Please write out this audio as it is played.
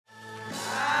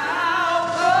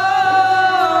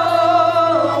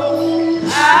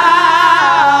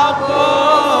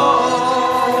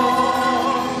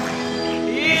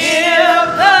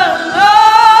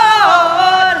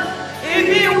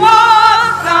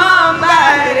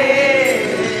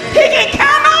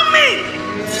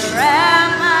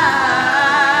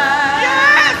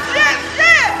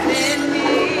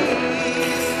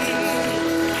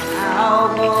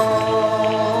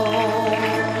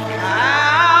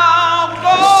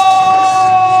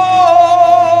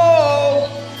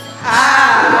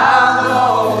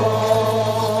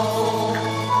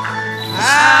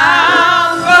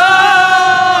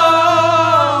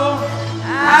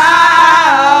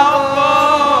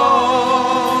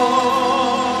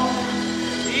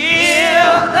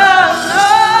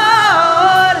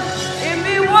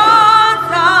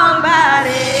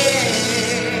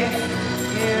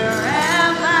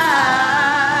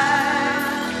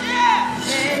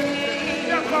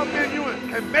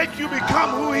and make you become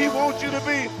who he wants you to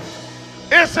be.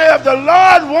 It says if the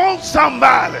Lord wants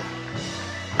somebody,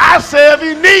 I say if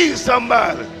he needs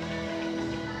somebody,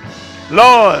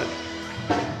 Lord,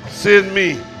 send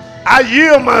me. I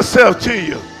yield myself to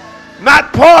you.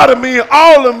 Not part of me,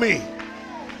 all of me.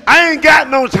 I ain't got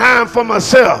no time for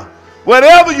myself.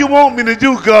 Whatever you want me to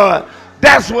do, God,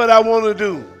 that's what I want to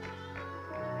do.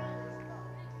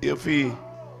 If he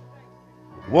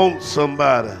wants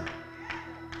somebody,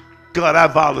 God, I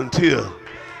volunteer.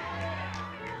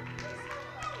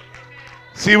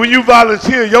 See, when you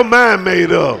volunteer, your mind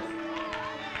made up.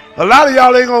 A lot of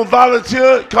y'all ain't going to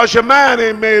volunteer because your mind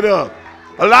ain't made up.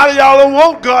 A lot of y'all don't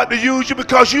want God to use you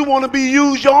because you want to be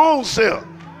used your own self.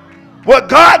 What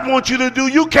God wants you to do,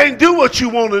 you can't do what you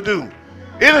want to do.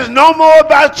 It is no more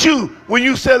about you. When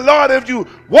you say, Lord, if you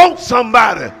want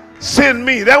somebody, send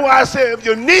me. That's why I said if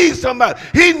you need somebody,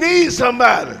 he needs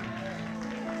somebody.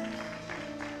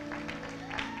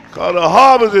 Because the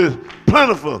harvest is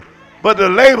plentiful, but the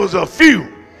labors are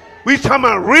few. We talking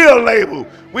about real labor.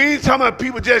 We ain't talking about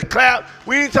people just clap.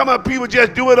 We ain't talking about people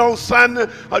just do it on Sunday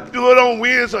or do it on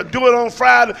Wednesday or do it on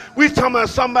Friday. We talking about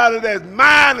somebody that's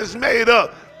mind is made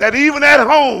up. That even at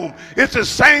home, it's the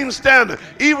same standard.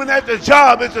 Even at the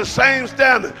job, it's the same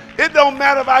standard. It don't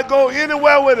matter if I go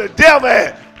anywhere where the devil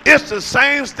at. It's the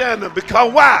same standard.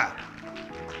 Because why?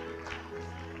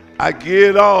 I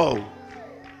give it all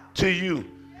to you.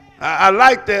 I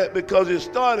like that because it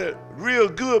started real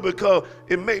good because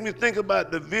it made me think about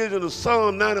the vision of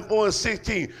Psalm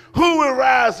 94:16. Who will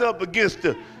rise up against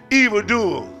the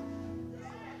evildoer?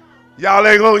 Y'all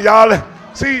ain't gonna, y'all.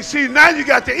 See, now you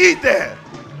got to eat that.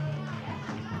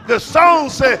 The song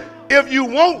said, if you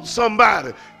want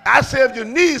somebody. I said, if you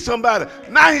need somebody.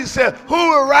 Now he said, who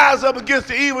will rise up against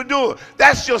the evildoer?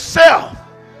 That's yourself.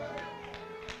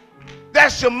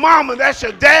 That's your mama. That's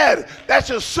your daddy. That's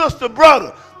your sister,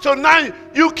 brother. So now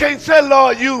you can't say,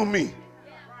 Lord, use me.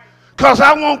 Because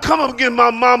I won't come up against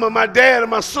my mama, my dad, and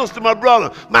my sister, my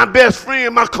brother, my best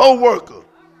friend, my co-worker.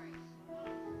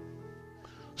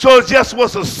 So it just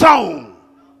was a song.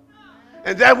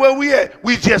 And that's where we at.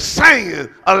 We just saying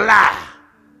a lie.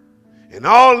 And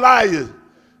all liars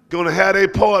going to have their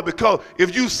part, because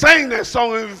if you sing that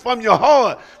song from your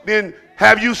heart, then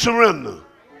have you surrender.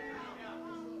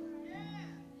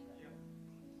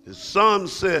 The psalm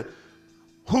said,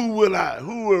 who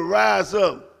will rise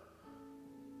up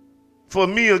for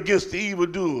me against the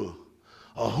evildoer?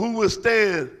 Or who will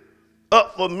stand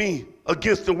up for me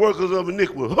against the workers of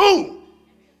iniquity? Who?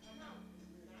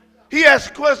 He asked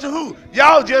the question, who?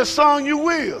 Y'all just sung you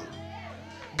will.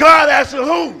 God asked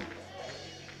who?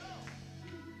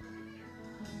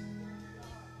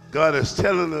 God is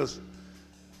telling us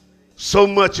so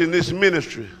much in this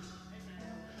ministry.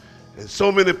 And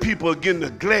so many people are getting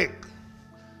neglect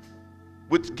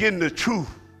with getting the truth.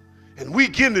 And we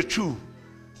getting the truth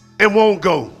and won't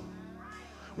go.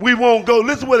 We won't go.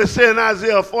 Listen what it said in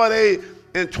Isaiah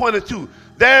 48:22.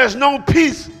 There is no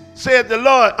peace, said the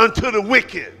Lord, unto the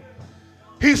wicked.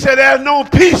 He said there's no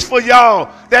peace for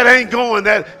y'all that ain't going,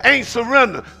 that ain't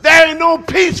surrender. There ain't no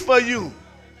peace for you.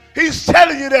 He's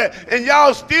telling you that, and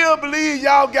y'all still believe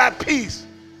y'all got peace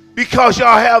because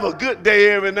y'all have a good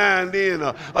day every now and then,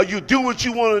 or you do what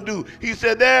you want to do. He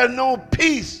said there's no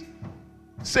peace,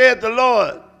 said the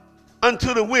Lord,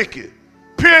 unto the wicked.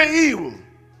 Pure evil,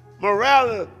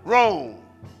 morality wrong.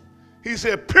 He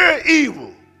said pure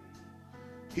evil.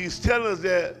 He's telling us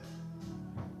that,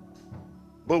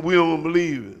 but we don't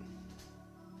believe it.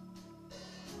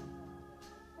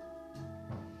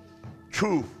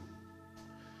 Truth.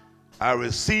 I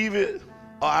receive it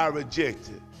or I reject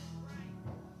it.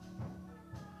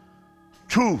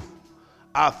 Truth.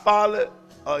 I follow it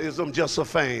or is I'm just a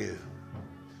fan?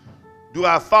 Do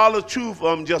I follow truth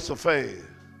or I'm just a fan?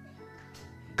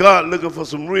 God looking for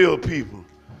some real people.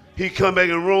 He come back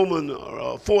in Romans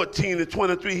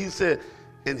 14:23. He said,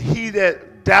 and he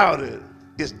that doubted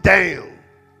is damned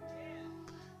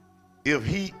if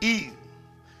he eat,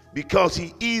 because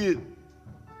he eateth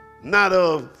not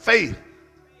of faith.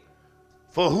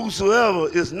 For whosoever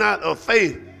is not of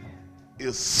faith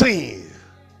is sin.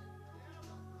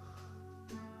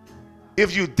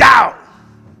 If you doubt,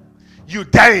 you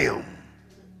damn.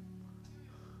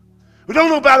 But don't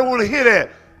nobody want to hear that.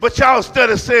 But y'all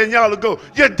study saying y'all will go,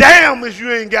 you're damn if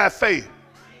you ain't got faith.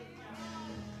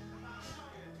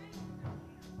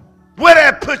 Where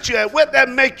that put you at? What that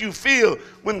make you feel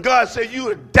when God said you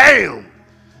are damned?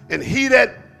 And he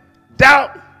that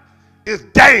doubt is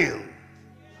damned.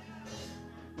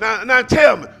 Now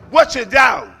tell me, what's your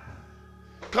doubt?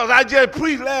 Because I just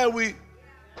preached last week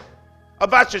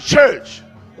about your church.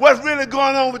 What's really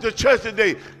going on with the church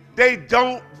today? they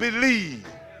don't believe.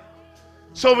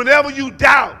 So whenever you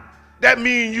doubt, that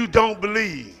means you don't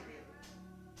believe.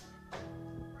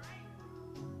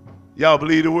 Y'all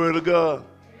believe the word of God?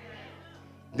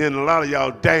 Then a lot of y'all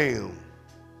damn,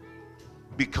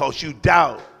 because you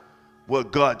doubt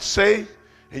what God say,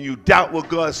 and you doubt what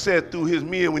God said through his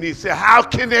men when he said, how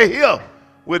can they hear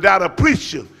without a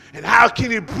preacher? And how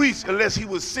can he preach unless he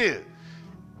was sent?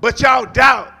 But y'all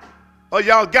doubt, or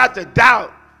y'all got to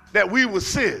doubt that we were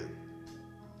sent.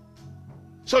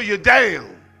 So you're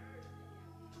damned.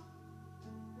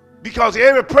 Because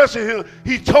every person here,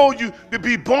 he told you to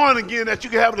be born again, that you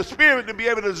can have the spirit to be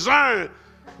able to discern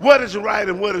what is right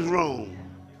and what is wrong.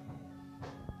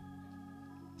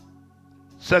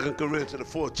 2 Corinthians, the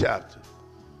 4th chapter.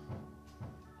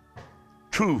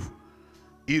 Truth.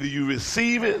 Either you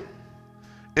receive it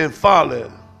and follow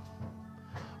it,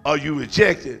 or you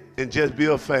reject it and just be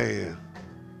a fan.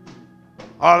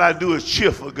 All I do is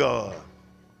cheer for God.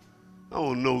 I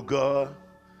don't know God.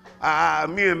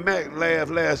 Me and Mac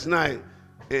laughed last night,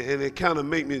 and it kind of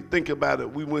made me think about it.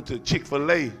 We went to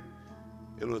Chick-fil-A,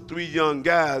 and 3 young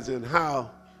guys, and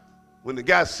how when the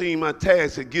guy seen my tag,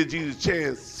 said, give Jesus a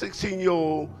chance,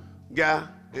 16-year-old guy,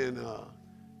 and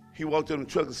he walked in the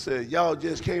truck and said, y'all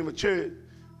just came to church?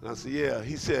 And I said, yeah.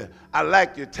 He said, I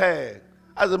like your tag.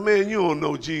 I said, man, you don't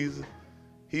know Jesus.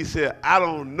 He said, I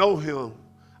don't know him.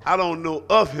 I don't know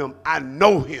of him. I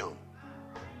know him.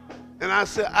 And I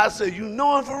said, you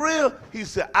know him for real? He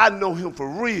said, I know him for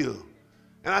real.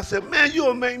 And I said, man,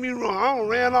 you'll make me wrong. I done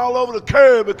ran all over the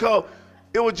curb because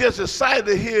it was just exciting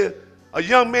to hear a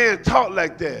young man talk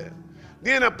like that.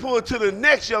 Then I pulled to the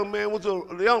next young man, which was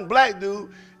a young black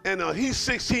dude, and he's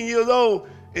 16 years old,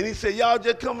 and he said, y'all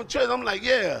just come to church? I'm like,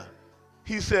 yeah.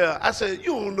 I said,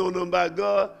 you don't know nothing about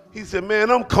God. He said, man,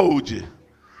 I'm Koji.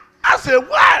 I said,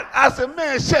 what? I said,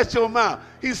 man, shut your mouth.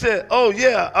 He said, oh,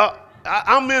 yeah,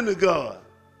 I'm into God.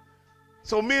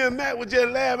 So me and Matt were just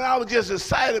laughing. I was just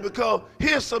excited because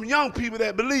here's some young people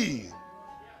that believe.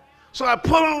 So I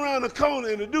pulled him around the corner,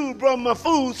 and the dude brought my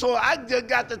food, so I just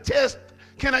got the test.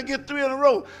 Can I get 3 in a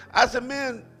row? I said,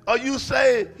 man, are you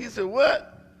saved? He said, what?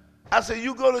 I said,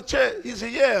 you go to church? He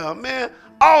said, yeah, man.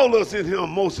 All of us in here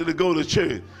mostly go to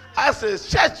church. I said,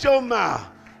 shut your mouth.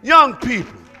 Young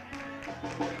people.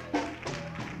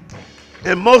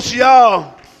 And most of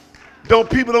y'all,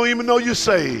 people don't even know you're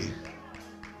saved.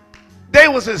 They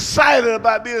was excited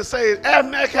about being saved.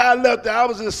 After I left there, I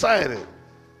was excited.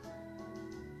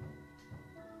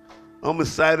 I'm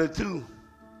excited too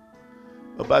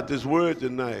about this word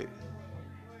tonight.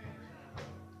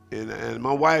 And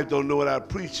my wife don't know what I'm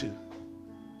preaching,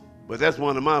 but that's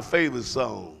one of my favorite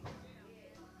songs.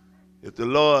 If the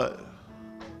Lord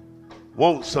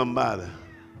wants somebody,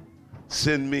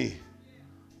 send me.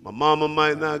 My mama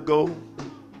might not go.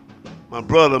 My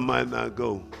brother might not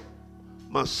go.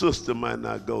 My sister might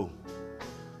not go.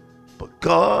 But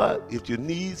God, if you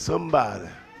need somebody,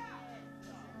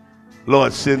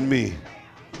 Lord, send me.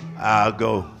 I'll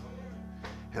go.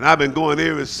 And I've been going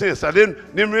ever since. I didn't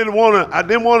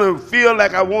want to feel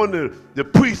like I wanted to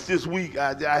preach this week.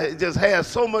 I just had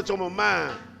so much on my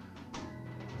mind.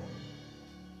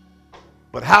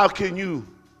 But how can you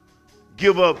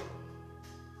give up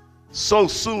so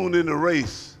soon in the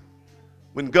race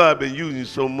when God been using you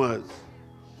so much?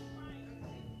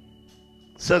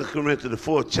 2 Corinthians,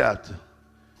 the 4th chapter,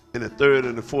 in the 3rd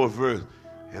and the 4th verse.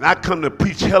 And I come to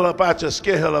preach hell up out you,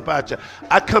 scare hell up out you.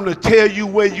 I come to tell you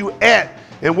where you at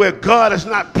and where God is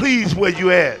not pleased where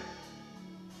you at.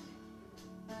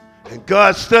 And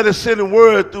God started sending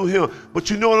word through him. But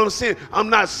you know what I'm saying? I'm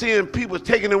not seeing people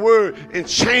taking the word and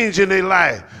changing their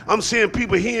life. I'm seeing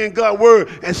people hearing God's word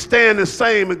and staying the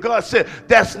same. And God said,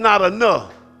 that's not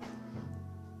enough.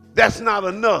 That's not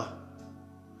enough.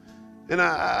 And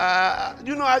I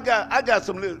got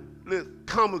some little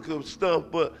comical stuff,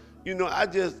 but you know, I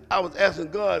was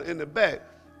asking God in the back,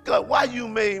 God, why you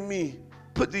made me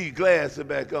put these glasses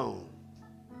back on?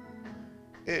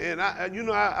 And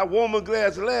I wore my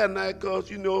glasses last night because,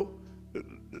 you know,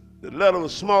 the letter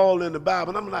was small in the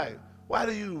Bible. And I'm like, why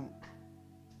do you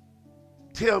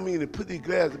tell me to put these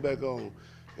glasses back on?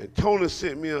 And Tony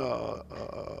sent me a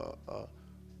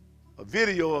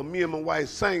video of me and my wife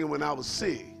singing when I was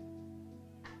sick.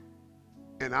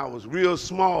 And I was real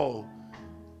small.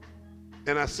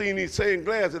 And I seen these same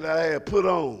glasses that I had put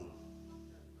on.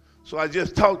 So I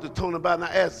just talked to Tony about it,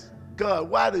 and I asked God,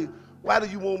 why do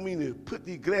you want me to put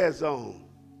these glasses on?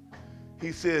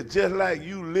 He said, just like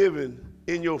you living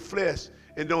in your flesh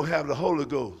and don't have the Holy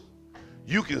Ghost.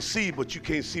 You can see, but you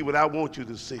can't see what I want you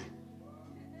to see.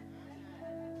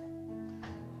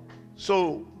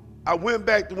 So I went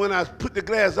back to when I put the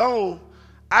glass on,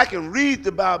 I can read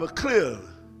the Bible clearly,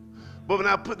 but when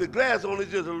I put the glass on, it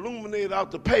just illuminated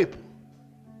out the paper.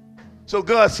 So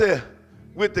God said,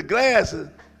 with the glasses,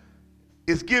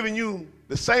 it's giving you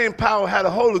the same power how the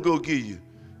Holy Ghost give you.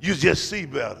 You just see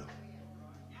better.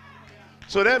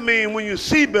 So that means when you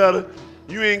see better,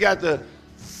 you ain't got to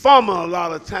fumble a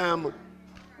lot of time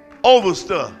over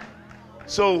stuff.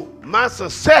 So my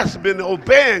success been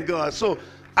obeying God. So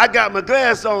I got my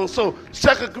glass on. So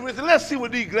 2 Corinthians, let's see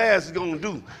what these glasses going to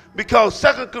do. Because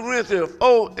 2 Corinthians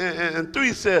 4 and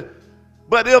 3 said,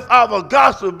 but if our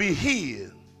gospel be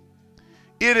hid,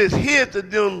 it is hid to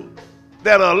them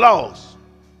that are lost,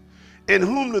 in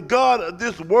whom the God of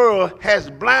this world has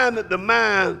blinded the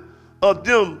mind of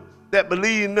them that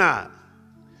believe not,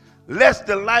 lest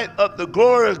the light of the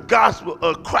glorious gospel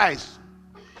of Christ,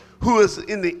 who is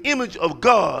in the image of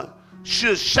God,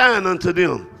 should shine unto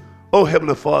them. Oh,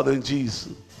 Heavenly Father, in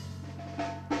Jesus,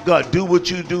 God, do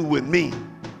what you do with me.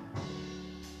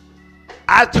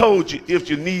 I told you if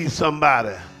you need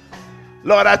somebody.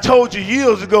 Lord, I told you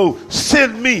years ago,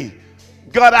 send me.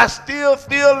 God, I still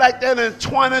feel like that in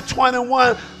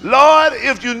 2021. Lord,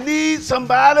 if you need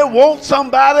somebody, want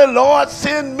somebody, Lord,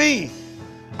 send me.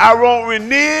 I won't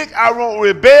renege. I won't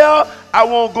rebel. I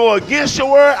won't go against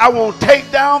your word. I won't take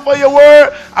down for your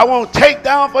word. I won't take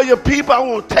down for your people. I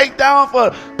won't take down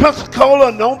for Pensacola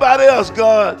or nobody else,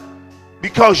 God,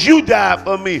 because you died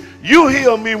for me. You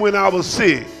healed me when I was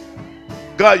sick.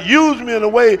 God, use me in a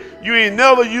way you ain't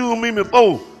never used me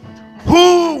before.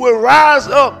 Who will rise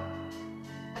up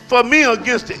for me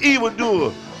against the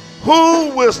evildoer?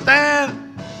 Who will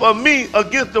stand for me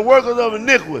against the workers of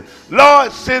iniquity?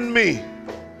 Lord, send me.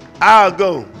 I'll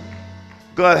go.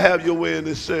 God, have your way in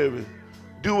this service.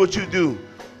 Do what you do.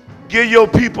 Give your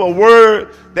people a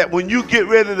word that when you get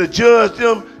ready to judge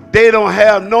them, they don't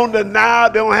have no denial.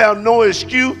 They don't have no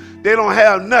excuse. They don't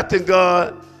have nothing,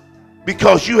 God,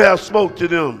 because you have spoke to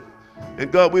them.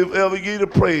 And God, we'll ever give you the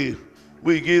praise.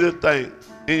 We give you the thanks.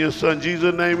 In your son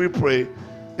Jesus' name we pray.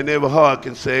 And every heart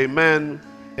can say amen,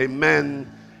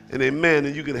 amen, and amen.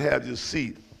 And you can have your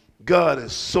seat. God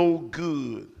is so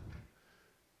good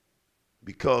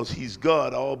because he's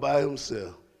God all by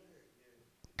himself.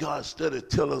 God started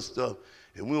telling us stuff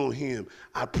and we don't hear him.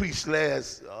 I preached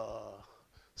last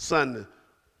Sunday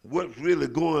what's really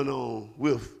going on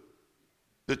with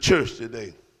the church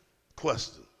today.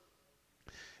 Question.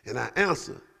 And I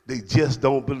answered, they just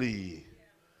don't believe.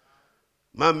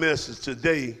 My message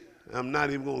today, I'm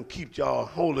not even going to keep y'all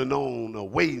holding on or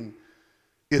waiting,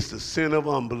 it's the sin of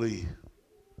unbelief.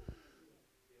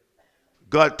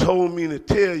 God told me to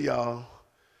tell y'all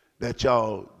that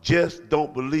y'all just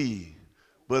don't believe,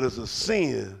 but it's a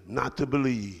sin not to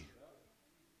believe.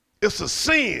 It's a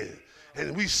sin.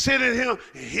 And we sit in him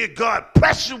and hear God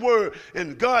press your word,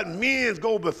 and God men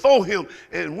go before him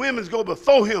and women go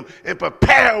before him and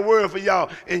prepare a word for y'all,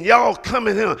 and y'all come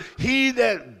in him. He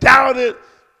that doubted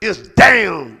is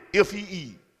damned if he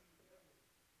eat.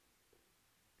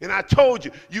 And I told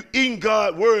you, you eating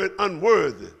God's word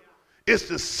unworthy. It's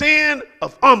the sin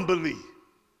of unbelief.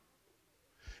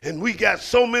 And we got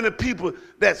so many people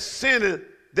that sinning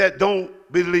that don't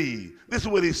believe. This is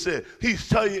what he said. He's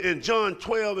telling you in John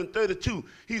 12 and 32.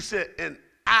 He said, and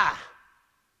I,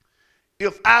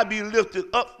 if I be lifted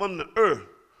up from the earth,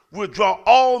 will draw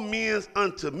all men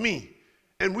unto me.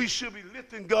 And we should be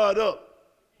lifting God up,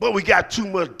 but we got too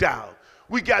much doubt.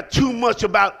 We got too much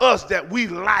about us that we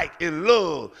like and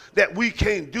love that we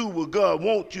can't do what God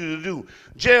wants you to do.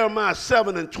 Jeremiah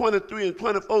 7 and 23 and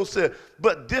 24 said,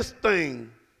 but this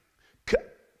thing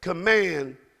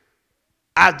command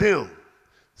I them,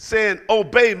 saying,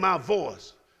 obey my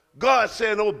voice. God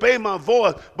saying, obey my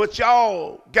voice, but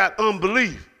y'all got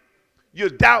unbelief. You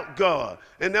doubt God.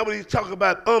 And that's what he's talking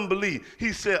about, unbelief.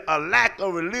 He said, a lack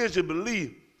of religious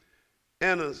belief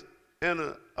and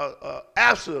an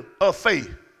absence of faith.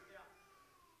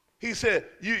 He said,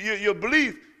 your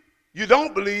belief, you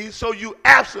don't believe, so you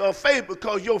absent of faith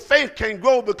because your faith can't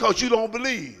grow because you don't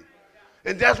believe.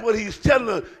 And that's what he's telling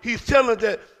us. He's telling us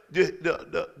that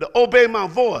the obey my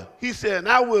voice. He said, and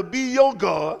I will be your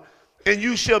God, and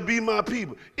you shall be my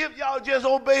people. If y'all just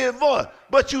obey his voice,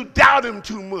 but you doubt him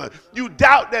too much. You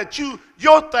doubt that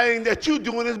your thing that you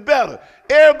doing is better.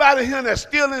 Everybody here that's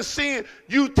still in sin,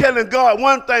 you telling God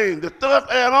one thing, the stuff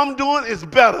that I'm doing is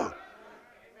better.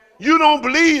 You don't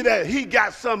believe that he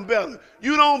got something better.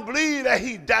 You don't believe that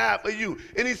he died for you.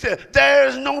 And he said, there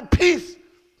is no peace,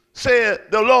 said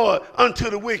the Lord, unto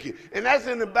the wicked. And that's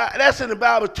in the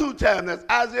Bible two times. That's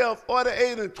Isaiah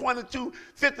 48 and 22,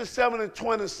 57 and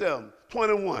 27,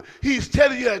 21. He's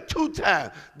telling you that two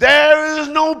times. There is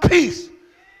no peace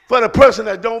for the person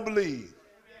that don't believe.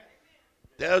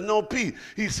 There's no peace.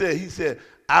 He said,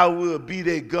 I will be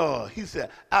their God. He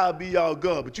said, I'll be y'all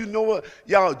God. But you know what?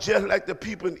 Y'all just like the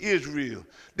people in Israel.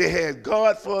 They had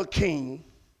God for a king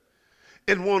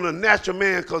and want a natural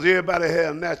man because everybody had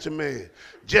a natural man.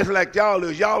 Just like y'all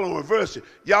is, y'all on reverse it.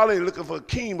 Y'all ain't looking for a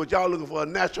king, but y'all looking for a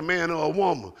natural man or a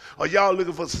woman. Or y'all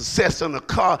looking for success in a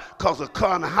car because a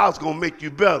car in the house going to make you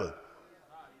better.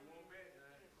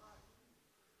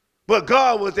 But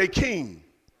God was their king.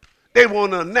 They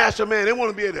want a natural man. They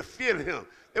want to be able to feel him.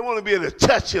 They want to be able to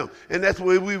touch him, and that's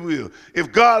where we will.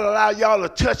 If God allow y'all to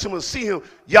touch him and see him,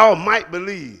 y'all might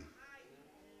believe.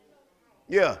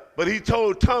 Yeah, but he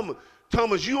told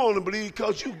Thomas, you only believe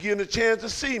because you getting a chance to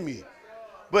see me.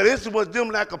 But this is what them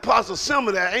like Apostle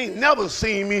Simon that ain't never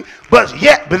seen me, but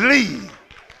yet believe.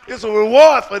 It's a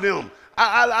reward for them.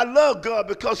 I love God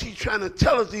because he's trying to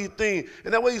tell us these things,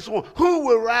 and that way he's saying, who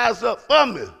will rise up for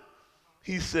me?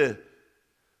 He said,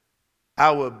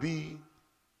 I will be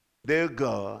their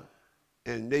God,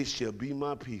 and they shall be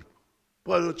my people.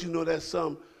 Boy, don't you know that's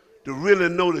something to really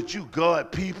know that you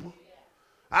God people?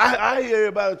 I hear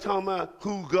everybody talking about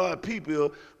who God people are,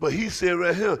 but he said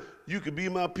right here, you can be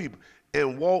my people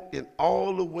and walk in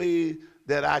all the ways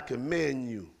that I command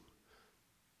you,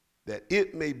 that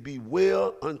it may be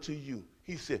well unto you.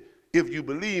 He said, if you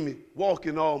believe me, walk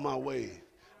in all my ways.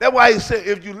 That's why he said,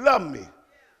 if you love me.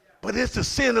 But it's the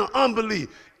sin of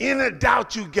unbelief. Any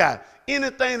doubt you got,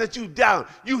 anything that you doubt,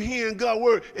 you hearing God's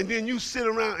word, and then you sit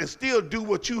around and still do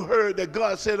what you heard that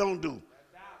God said don't do.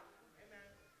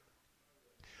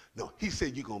 No, he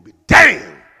said you're going to be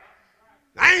damned.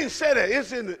 I ain't said that.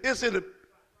 It's in the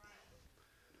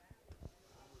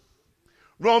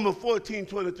Romans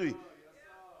 14:23.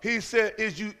 He said,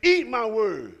 is you eat my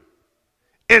word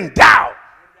and doubt.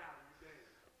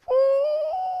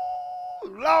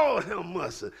 Lord have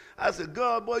mercy. I said,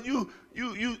 God, boy, you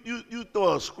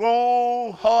throw a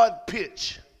strong, hard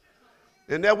pitch.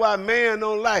 And that's why man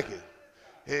don't like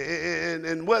it.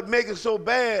 And what makes it so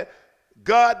bad,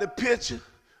 God the pitcher,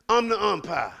 I'm the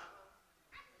umpire.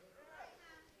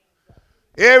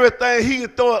 Everything he can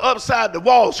throw it upside the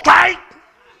wall, strike.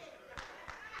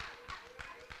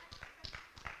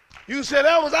 You said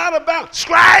that was out of bounds,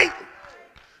 strike.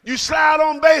 You slide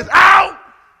on base, out.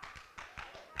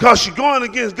 Because you're going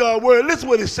against God's word. Listen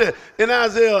what he said in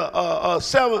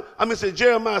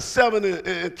Jeremiah 7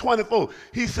 and 24.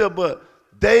 He said, but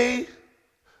they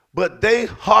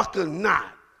hearken not.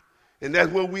 And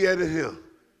that's where we at in him.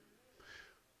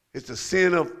 It's the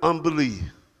sin of unbelief.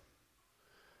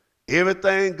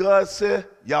 Everything God said,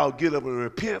 y'all get up and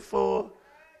repent for,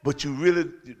 but you really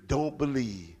don't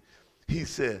believe. He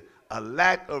said, a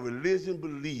lack of religion,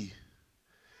 belief,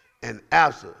 and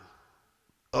absence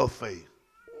of faith.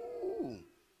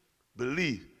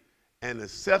 Belief and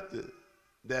accepted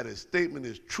that a statement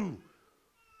is true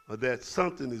or that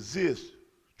something exists,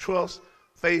 trust,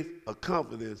 faith, or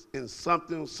confidence in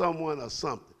something, someone, or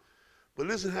something. But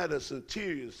listen how the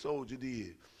centurion soldier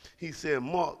did. He said,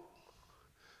 Mark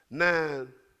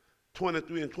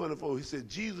 9:23 and 24, he said,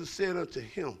 Jesus said unto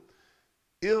him,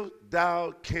 if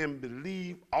thou can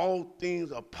believe, all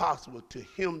things are possible to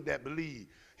him that believe.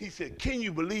 He said, can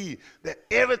you believe that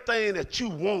everything that you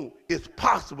want is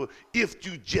possible if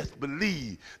you just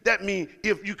believe? That means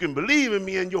if you can believe in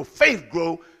me and your faith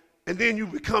grow, and then you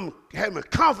become having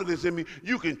confidence in me,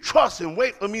 you can trust and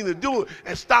wait for me to do it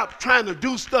and stop trying to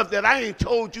do stuff that I ain't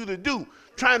told you to do,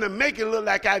 trying to make it look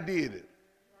like I did it.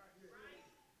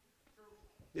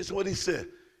 This is what he said.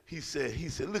 He said,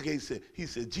 look, he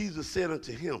said, Jesus said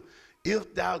unto him,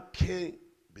 if thou canst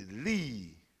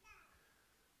believe,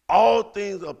 all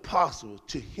things are possible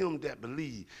to him that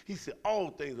believe. He said, all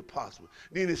things are possible.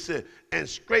 Then he said, and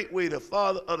straightway the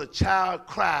father of the child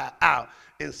cried out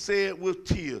and said with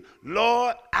tears,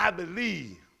 Lord, I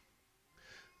believe,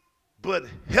 but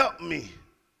help me,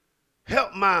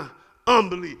 help my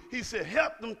unbelief. He said,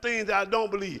 help them things that I don't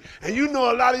believe. And you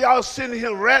know a lot of y'all sitting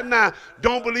here right now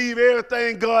don't believe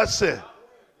everything God said.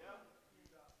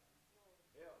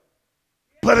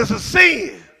 But it's a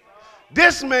sin.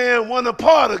 This man wasn't a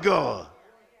part of God.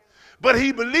 But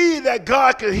he believed that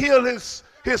God could heal his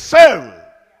servant.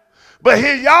 But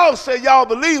here y'all say y'all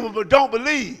believe him, but don't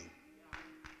believe.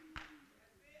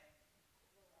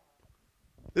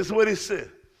 This is what he said.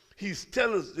 He's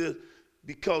telling us this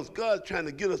because God's trying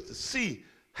to get us to see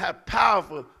how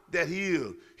powerful that he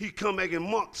is. He come back in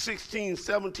Mark 16,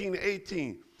 17, and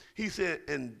 18. He said,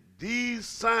 and these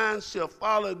signs shall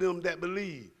follow them that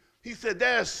believe. He said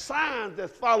there's signs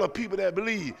that follow people that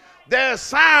believe. There's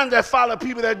signs that follow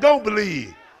people that don't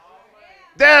believe.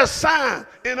 There's signs.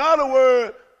 In other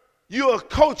words, you're a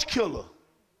coach killer.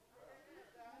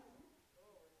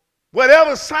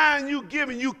 Whatever sign you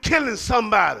giving, you killing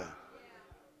somebody.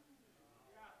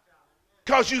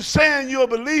 Because you saying you're a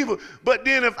believer, but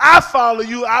then if I follow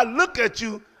you, I look at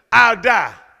you, I'll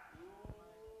die.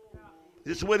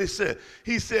 This is what he said.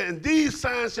 He said, and these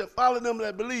signs shall follow them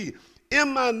that believe.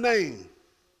 In my name,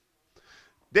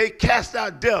 they cast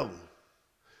out devils.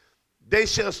 They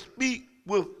shall speak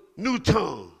with new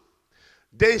tongues.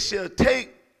 They shall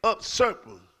take up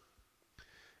serpents.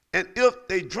 And if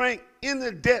they drink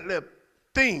any deadly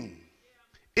thing,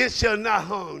 it shall not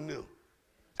harm them.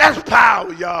 That's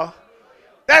power, y'all.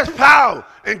 That's power.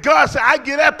 And God said, I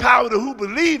give that power to who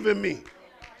believe in me.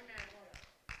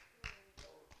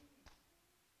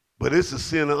 But it's a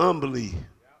sin of unbelief.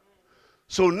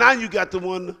 So now you got to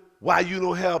wonder why you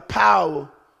don't have power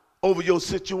over your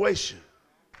situation.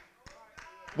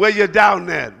 Where you're down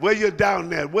at, where you're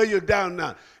down at, where you're down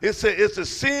now. It's a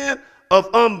sin of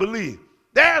unbelief.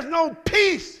 There's no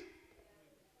peace,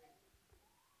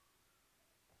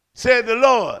 said the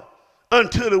Lord,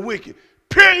 unto the wicked.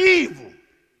 Pure evil.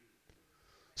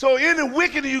 So any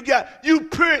wicked you got, you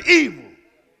pure evil.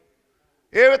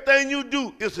 Everything you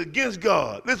do is against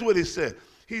God. Listen what he said.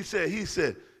 He said,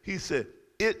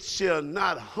 it shall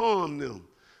not harm them.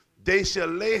 They shall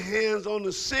lay hands on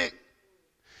the sick,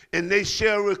 and they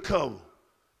shall recover.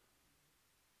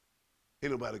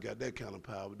 Ain't nobody got that kind of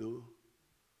power, do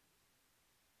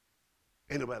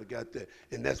it? Ain't nobody got that.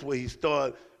 And that's where he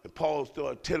started, and Paul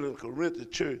started telling the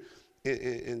Corinthian church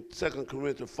in 2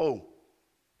 Corinthians 4.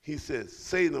 He said,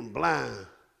 Satan blind,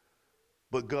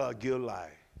 but God give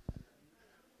light.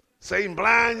 Satan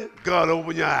blind you, God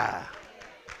open your eye.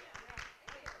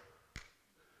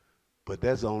 But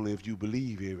that's only if you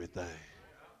believe everything.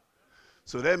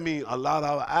 So that means a lot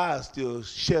of our eyes still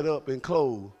shut up and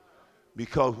closed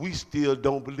because we still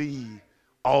don't believe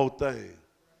all things.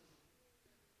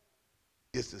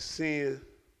 It's a sin.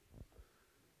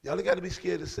 Y'all ain't got to be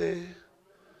scared to say it.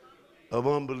 Of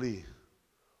unbelief.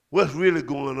 What's really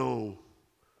going on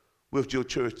with your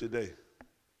church today?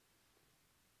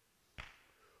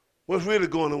 What's really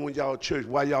going on with y'all church?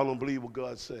 Why y'all don't believe what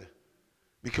God said?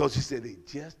 Because he said they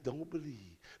just don't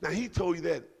believe. Now he told you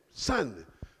that Sunday.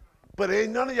 But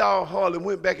ain't none of y'all hardly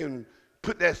went back and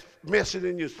put that message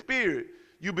in your spirit.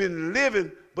 You've been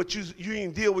living, but you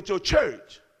ain't deal with your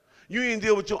church. You ain't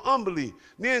deal with your unbelief.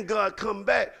 Then God come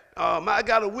back. I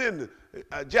got a witness.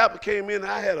 Joppa came in.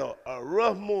 I had a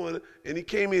rough morning, and he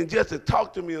came in just to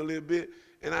talk to me a little bit.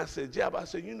 And I said, Joppa, I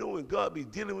said, you know when God be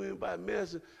dealing with me by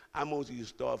message, I want you to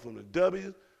start from the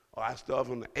W's, or I start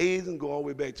from the A's and go all the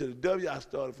way back to the W. I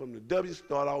started from the W,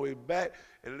 start all the way back,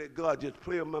 and let God just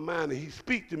play on my mind, and he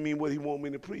speak to me what he want me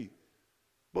to preach.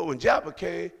 But when Joppa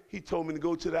came, he told me to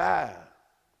go to the I's.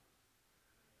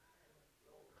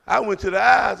 I went to the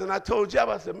I's, and I told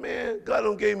Joppa, I said, man, God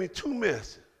done gave me 2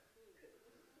 messages.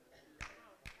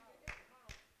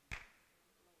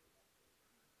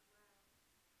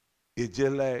 It's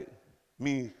just like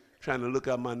me trying to look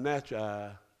out my natural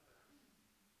eye,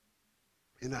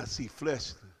 and I see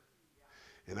fleshly.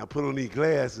 And I put on these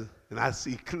glasses, and I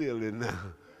see clearly now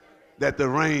that the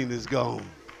rain is gone.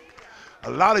 A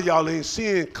lot of y'all ain't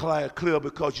seeing clear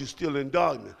because you're still in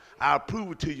darkness. I'll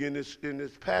prove it to you in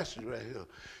this passage right here.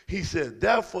 He said,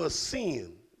 therefore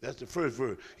sin, that's the first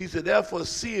verse. He said, therefore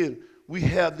sin, we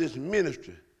have this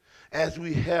ministry, as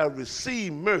we have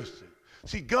received mercy.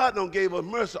 See, God done gave us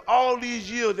mercy all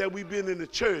these years that we've been in the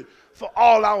church for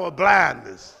all our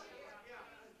blindness.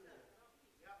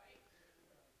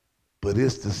 But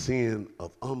it's the sin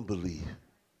of unbelief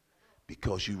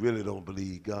because you really don't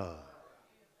believe God.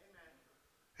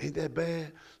 Ain't that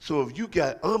bad? So if you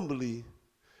got unbelief,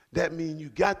 that means you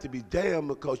got to be damned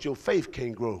because your faith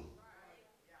can't grow.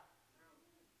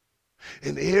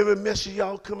 And every message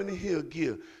y'all coming in here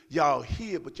give, y'all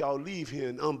hear, but y'all leave here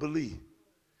in unbelief.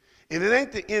 And it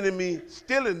ain't the enemy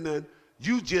stealing nothing.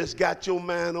 You just got your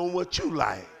mind on what you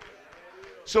like.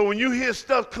 So when you hear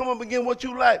stuff come up against what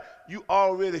you like, you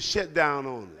already shut down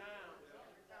on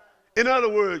it. In other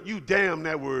words, you damn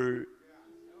that word.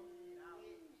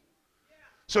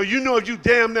 So you know if you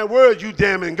damn that word, you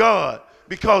damning God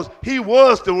because he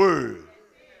was the word.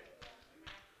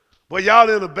 But y'all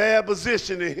in a bad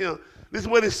position in him. This is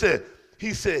what he said.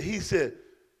 He said,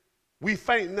 we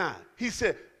faint not. He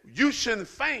said, you shouldn't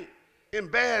faint in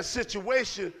bad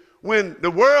situation when the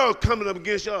world coming up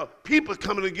against y'all, people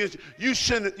coming against you. You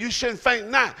shouldn't faint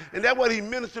not. And that's what he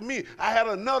ministered to me. I had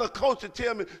another coach to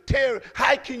tell me, Terry,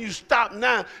 how can you stop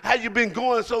now? How you been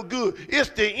going so good? It's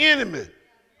the enemy.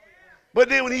 But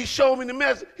then when he showed me the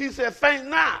message, he said, faint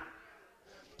not.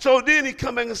 So then he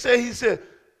come back and said,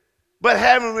 but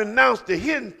having renounced the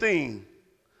hidden thing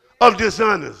of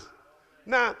dishonest.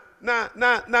 Now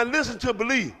listen to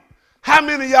believe. How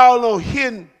many of y'all know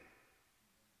hidden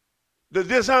the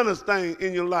dishonest thing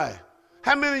in your life?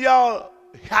 How many of y'all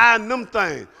hiding them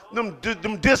things,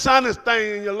 them dishonest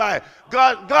things in your life?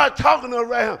 God talking to us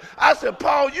right here. I said,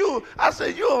 Paul, you're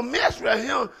a mess right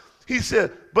here. He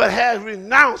said, but has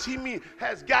renounced. He mean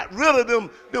has got rid of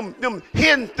them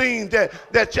hidden things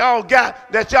that y'all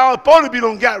got, that y'all supposed to be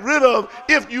done got rid of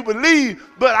if you believe.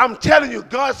 But I'm telling you,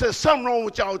 God says something wrong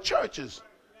with y'all churches.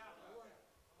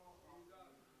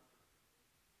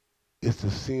 It's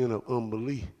the sin of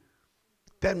unbelief.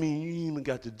 That means you ain't even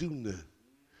got to do nothing.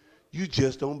 You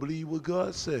just don't believe what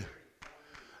God said.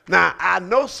 Now, I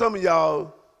know some of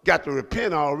y'all got to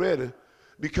repent already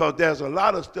because there's a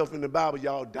lot of stuff in the Bible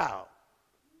y'all doubt.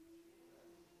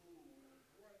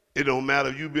 It don't matter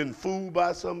if you've been fooled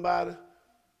by somebody,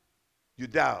 you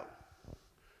doubt.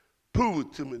 Prove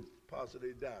it to me, Pastor,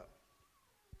 they doubt.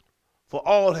 For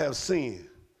all have sinned.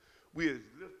 We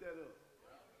lift that up.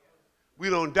 We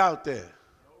don't doubt that.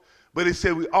 But it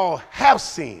said we all have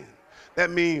sinned. That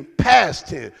means past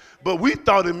tense. But we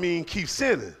thought it mean keep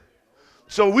sinning.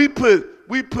 So we put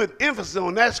emphasis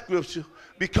on that scripture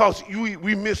because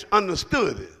we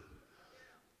misunderstood it.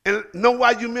 And know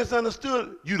why you misunderstood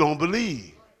it? You don't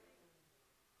believe.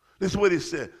 This is what he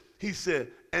said. He said,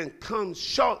 and come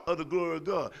short of the glory of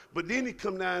God. But then he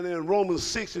come down there in Romans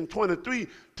 6:23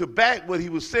 to back what he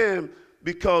was saying,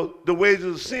 because the wages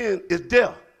of sin is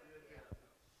death.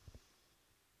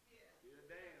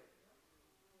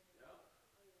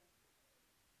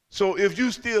 So if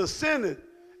you still sinning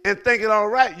and thinking all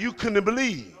right, you couldn't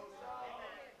believe.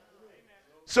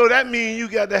 So that means you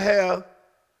got to have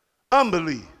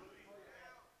unbelief.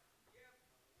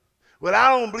 Well, I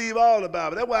don't believe all the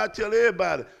Bible. That's why I tell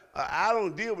everybody, I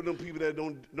don't deal with them people that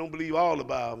don't believe all the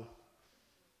Bible.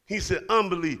 He said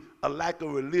unbelief, a lack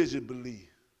of religious belief,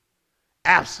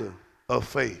 absence of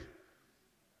faith.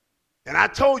 And I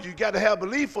told you got to have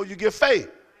belief before you get faith.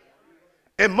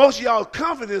 And most of y'all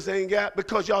confidence ain't got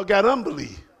because y'all got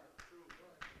unbelief.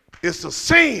 It's a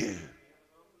sin.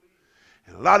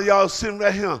 And a lot of y'all sitting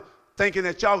right here thinking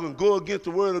that y'all can go against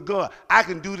the word of God. I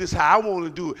can do this how I want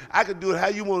to do it. I can do it how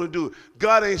you want to do it.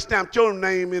 God ain't stamped your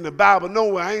name in the Bible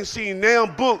nowhere. I ain't seen now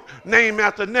book named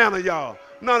after none of y'all.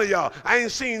 None of y'all. I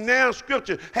ain't seen now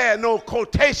scripture had no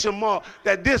quotation mark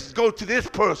that this go to this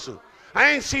person.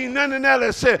 I ain't seen none of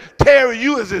that said, Terry,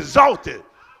 you is exalted.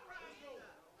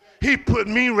 He put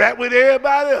me right with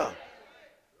everybody else.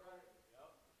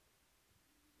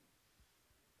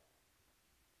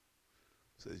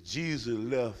 So Jesus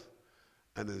left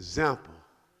an example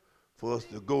for us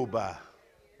to go by.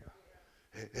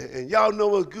 And y'all know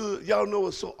what's good? Y'all know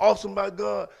what's so awesome about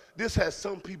God? This has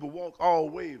some people walk all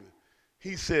waving.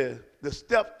 He said, the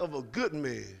step of a good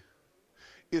man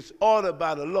is ordered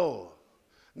by the Lord.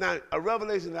 Now, a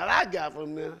revelation that I got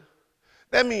from there,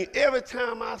 that means every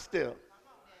time I step,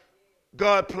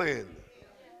 God planned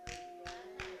it.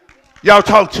 Y'all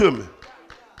talk to me.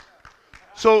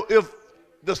 So if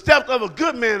the steps of a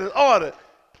good man is ordered,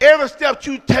 every step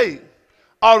you take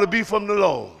ought to be from the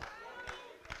Lord.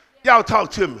 Y'all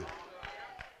talk to me.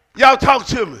 Y'all talk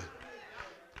to me.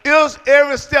 Is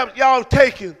every step y'all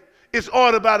taking is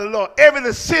ordered by the Lord? Every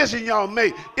decision y'all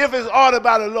make, if it's ordered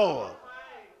by the Lord.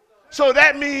 So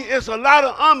that means it's a lot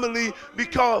of unbelief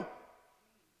because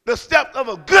the steps of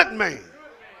a good man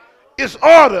is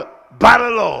ordered by the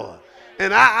Lord.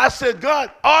 And I said, God,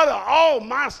 order all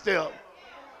my steps.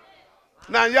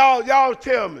 Now, y'all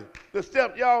tell me, the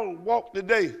step y'all walk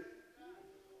today,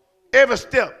 every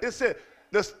step, it said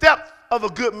the steps of a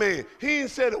good man. He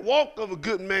didn't say the walk of a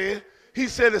good man. He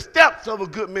said the steps of a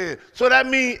good man. So that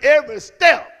means every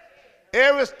step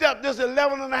this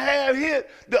 11 and a half hit,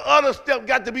 the other step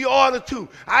got to be ordered too.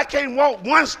 I can't walk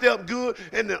one step good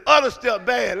and the other step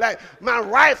bad. Like my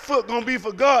right foot going to be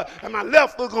for God and my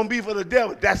left foot going to be for the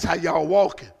devil. That's how y'all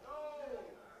walking.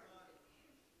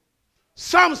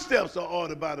 Some steps are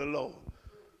ordered by the Lord.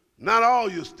 Not all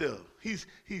your steps.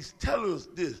 He's telling us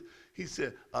this. He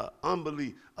said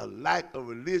unbelief, a lack of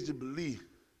religious belief,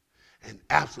 and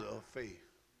absence of faith.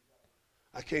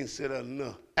 I can't say that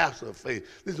enough. Absence of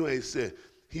faith. This is what he said.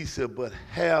 He said, but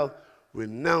have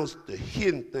renounced the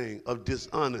hidden thing of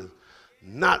dishonor,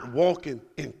 not walking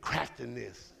in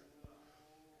craftiness.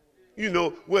 You know,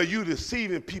 where you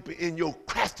deceiving people in your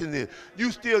craftiness. You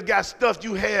still got stuff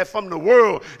you had from the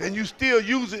world and you still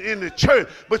use it in the church,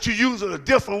 but you use it a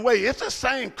different way. It's the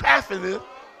same craftiness.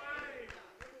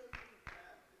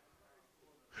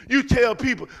 You tell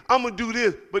people, I'm going to do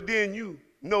this, but then you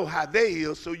know how they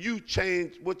is, so you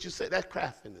change what you say. That's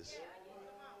craftiness.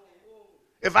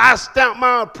 If I stamp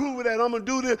my approval that I'm going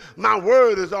to do this, my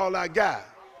word is all I got.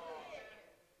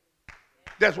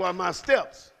 That's why my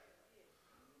steps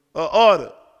are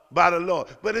ordered by the Lord.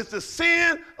 But it's the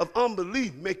sin of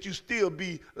unbelief make you still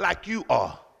be like you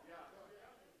are.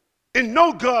 And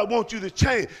no, God wants you to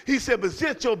change. He said,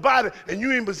 present your body, and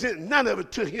you ain't presenting none of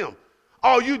it to him.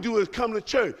 All you do is come to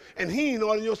church, and he ain't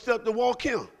ordering your step to walk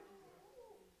him.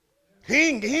 He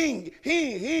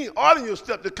ain't ordering your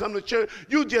step to come to church.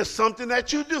 You just something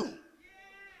that you do.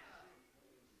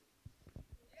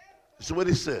 That's what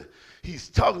he said. He's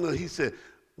talking to, he said,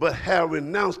 but have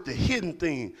renounced the hidden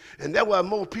thing. And that's why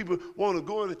most people want to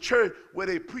go to church where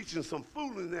they preaching some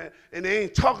foolishness and they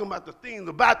ain't talking about the things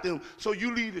about them. So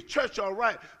you leave the church all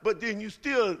right, but then you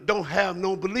still don't have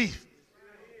no belief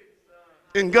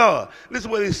in God. Listen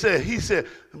to what he said. He said,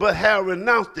 but have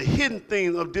renounced the hidden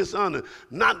things of dishonor,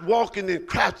 not walking in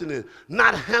craftiness,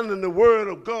 not handling the word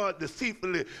of God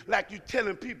deceitfully, like you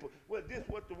telling people, well, this is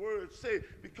what the word says,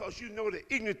 because you know they're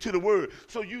ignorant to the word.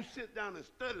 So you sit down and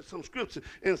study some scripture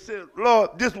and say,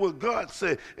 Lord, this is what God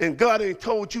said, and God ain't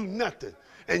told you nothing.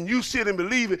 And you sit and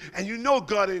believe it, and you know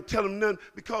God ain't telling them nothing,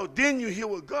 because then you hear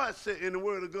what God said in the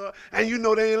word of God, and you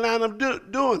know they ain't lying up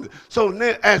doing it. So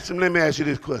let me ask you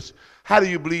this question. How do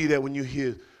you believe that when you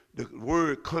hear the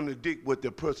word contradict what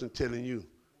the person telling you?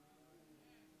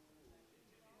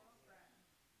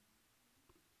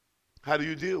 How do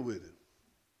you deal with it?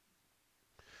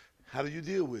 How do you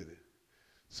deal with it?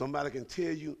 Somebody can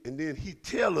tell you, and then he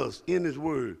tell us in his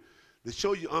word, to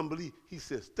show you unbelief, he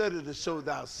said, study to show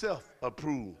thyself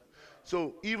approved.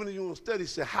 So even if you want to study, he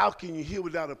said, how can you hear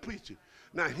without a preacher?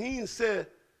 Now, he ain't said,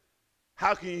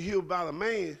 how can you hear about a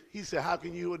man? He said, how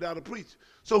can you hear without a preacher?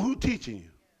 So who teaching you?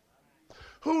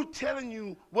 Who telling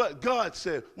you what God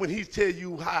said when he tell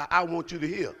you how I want you to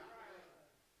hear?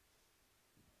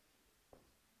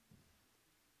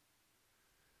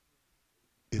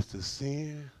 It's the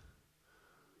sin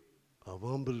of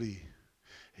unbelief.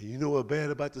 And you know what's bad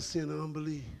about the sin of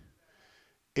unbelief?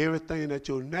 Everything that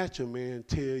your natural man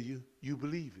tell you, you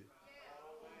believe it.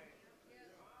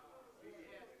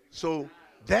 So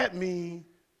that means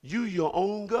you your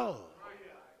own God.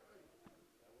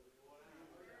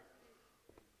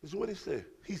 This is what he said.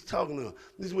 He's talking to us.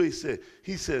 This is what he said.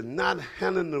 He said, not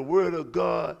handling the word of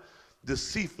God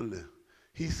deceitfully.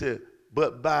 He said,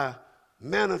 but by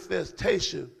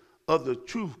manifestation of the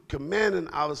truth, commanding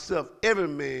ourselves, every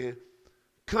man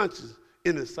conscious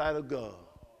in the sight of God.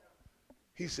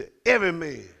 He said, every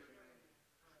man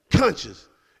conscious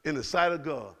in the sight of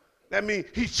God. That means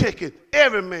he's checking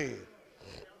every man.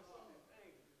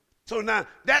 So now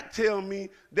that tells me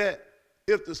that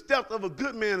if the steps of a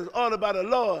good man is ordered by the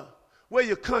Lord, where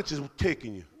your conscience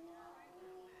taking you?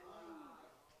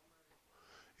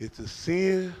 It's a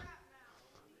sin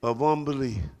of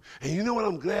unbelief. And you know what?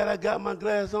 I'm glad I got my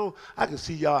glass on. I can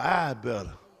see y'all eyes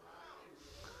better.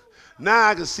 Now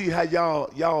I can see how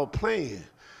y'all playing.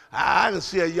 I can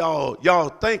see how y'all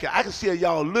thinking. I can see how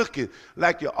y'all looking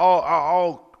like you're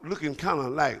all looking kind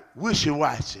of like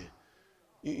wishy-washy.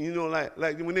 You know,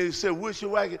 like when they say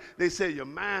wishy-washy, they say your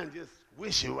mind just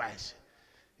wishy-washy.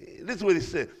 This is what he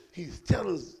said. He's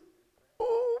telling us,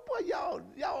 oh boy,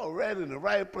 y'all right in the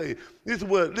right place. This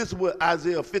is what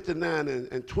Isaiah 59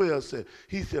 and 12 said.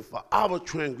 He said, for our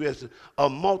transgression are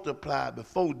multiplied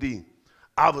before thee.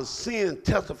 Our sin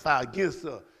testify against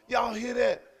us. Y'all hear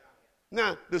that?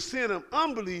 Now, the sin of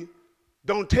unbelief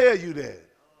don't tell you that.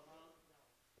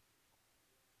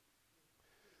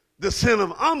 The sin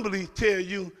of unbelief tell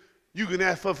you you can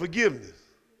ask for forgiveness.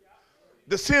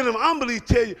 The sin of unbelief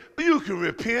tell you you can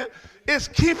repent. It's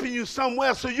keeping you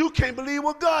somewhere so you can't believe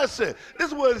what God said. This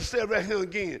is what it said right here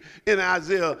again in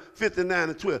Isaiah 59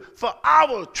 and 12. For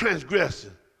our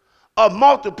transgression are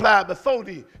multiplied before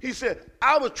thee. He said,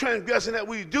 our transgression that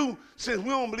we do, since we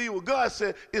don't believe what God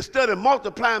said, instead of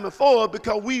multiplying before us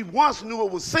because we once knew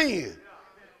it was sin.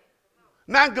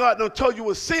 Now God done told you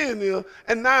what sin is,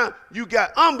 and now you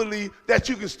got unbelief that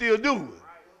you can still do it.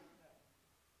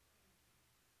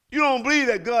 You don't believe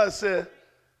that God said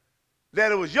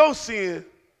that it was your sin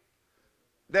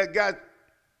that got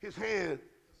his hand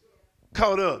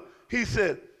caught up. He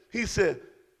said,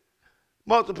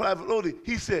 multiply below thee.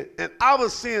 He said, and our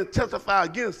sin testify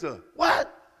against us.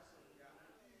 What?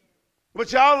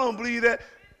 But y'all don't believe that.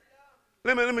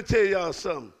 Let me tell y'all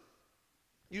something.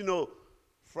 You know,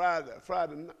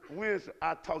 Wednesday,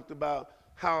 I talked about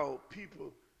how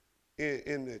people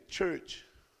in the church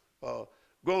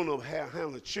grown up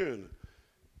handle children.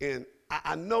 And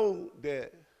I know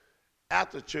that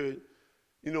after church,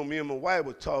 you know, me and my wife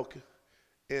were talking,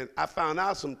 and I found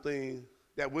out some things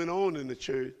that went on in the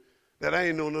church that I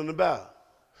ain't know nothing about.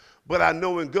 But I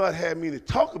know when God had me to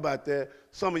talk about that,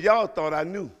 some of y'all thought I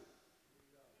knew.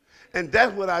 And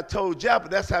that's what I told Jappa.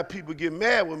 That's how people get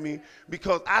mad with me,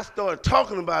 because I started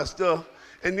talking about stuff,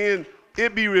 and then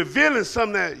it be revealing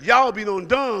something that y'all be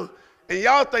done, and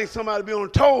y'all think somebody be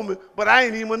told me, but I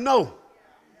ain't even know.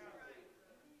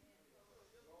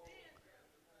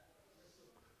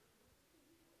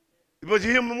 But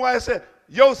you hear me why I said,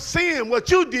 your sin,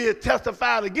 what you did,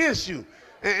 testified against you.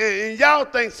 And y'all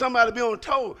think somebody be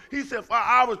told. He said, for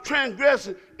our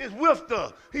transgression is with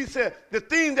us. He said, the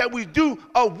thing that we do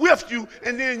are with you,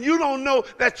 and then you don't know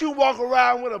that you walk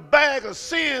around with a bag of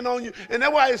sin on you. And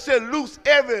that's why he said, loose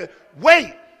every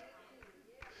weight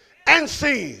and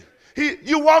sin.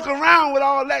 You walk around with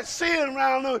all that sin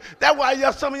around them. That's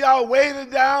why some of y'all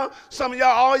weighted down. Some of y'all,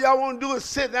 all y'all want to do is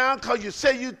sit down because you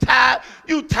say you tired.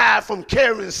 You tired from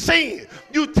carrying sin.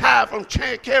 You tired from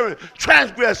carrying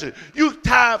transgression. You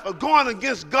tired of going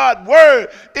against God's word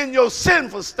in your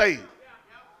sinful state.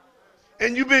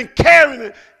 And you've been carrying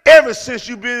it ever since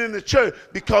you've been in the church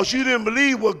because you didn't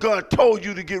believe what God told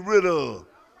you to get rid of.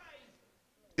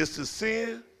 It's the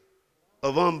sin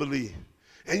of unbelief.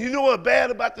 And you know what's bad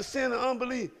about the sin of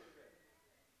unbelief?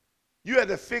 You had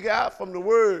to figure out from the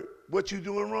word what you're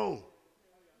doing wrong.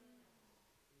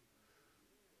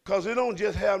 Because it don't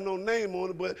just have no name on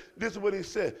it, but this is what he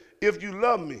said. If you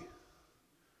love me,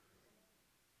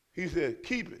 he said,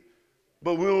 keep it.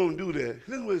 But we don't do that.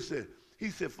 Listen what he said. He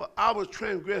said, for our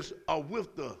transgressions are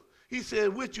with us. He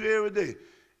said, with you every day.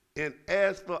 And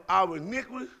as for our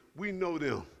iniquities, we know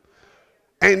them.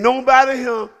 Ain't nobody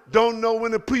here don't know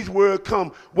when the preach word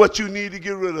come what you need to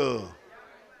get rid of.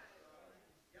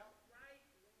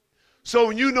 So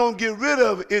when you don't get rid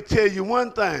of it, it tell you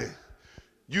one thing.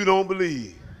 You don't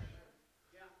believe.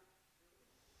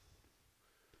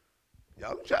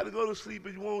 Y'all can try to go to sleep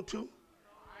if you want to.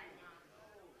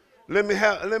 Let me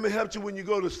help you when you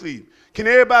go to sleep. Can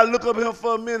everybody look up here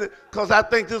for a minute? Because I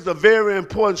think this is a very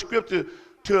important scripture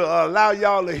to allow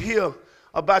y'all to hear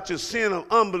about your sin of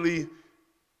unbelief.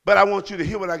 But I want you to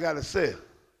hear what I got to say.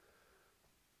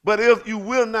 But if you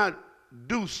will not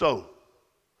do so,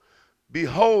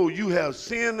 behold, you have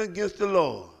sinned against the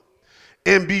Lord.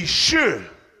 And be sure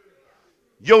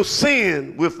your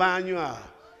sin will find you out.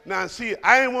 Now, see,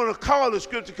 I ain't want to call the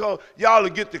scripture because y'all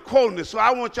to get the quoting it. So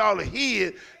I want y'all to hear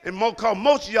it. And because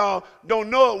most of y'all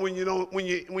don't know it when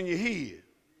you hear it.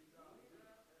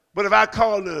 But if I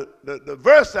call the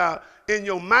verse out in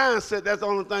your mindset, that's the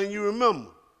only thing you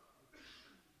remember.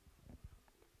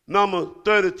 Number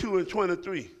 32 and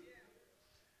 23.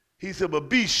 He said, but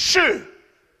be sure.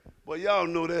 Well, y'all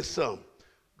know that's something.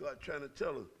 God trying to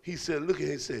tell him. He said, look at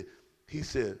him. He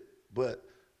said, but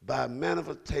by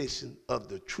manifestation of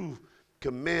the truth,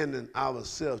 commanding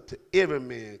ourselves to every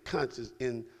man conscious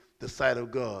in the sight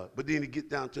of God. But then he get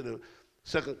down to the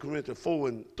 2 Corinthians 4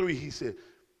 and 3, he said,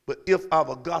 but if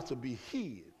our gospel be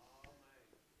hid,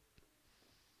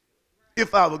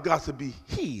 if our gospel be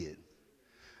hid.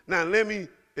 Now let me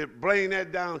bring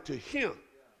that down to him.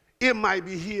 It might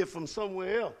be hid from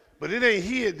somewhere else, but it ain't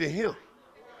hid to him.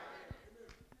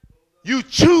 You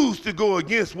choose to go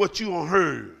against what you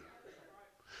heard.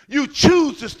 You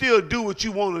choose to still do what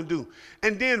you want to do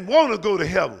and then want to go to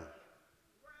heaven.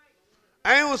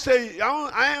 I ain't gonna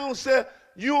say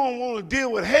you don't want to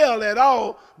deal with hell at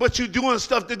all, but you're doing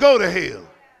stuff to go to hell.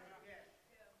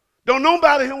 Don't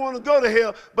nobody here want to go to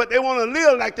hell, but they want to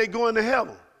live like they're going to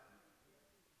heaven.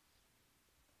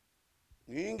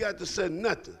 You ain't got to say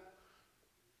nothing.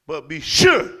 But be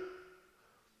sure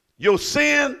your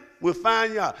sin will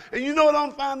find you out. And you know what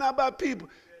I'm finding out about people?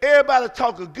 Everybody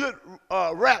talk a good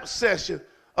rap session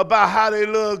about how they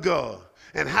love God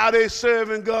and how they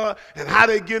serving God and how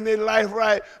they getting their life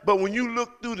right. But when you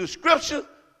look through the scripture,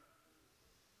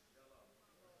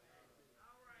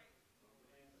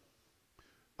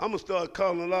 I'm going to start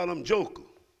calling a lot of them jokers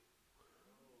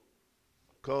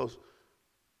because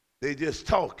they just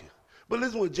talking. But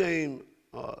listen what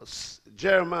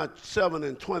Jeremiah 7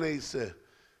 and 28 said.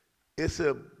 It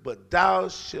said, but thou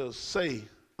shalt say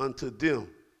unto them,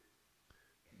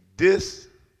 this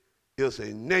is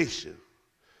a nation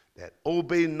that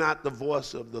obey not the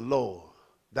voice of the Lord,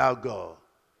 thou God,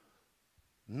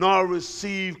 nor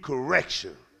receive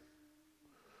correction.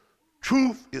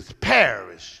 Truth is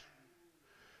perished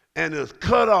and is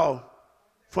cut off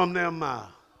from their mouth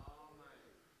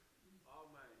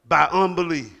by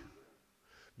unbelief.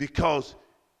 Because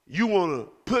you want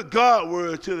to put God's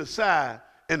word to the side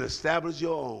and establish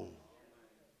your own.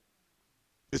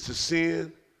 It's a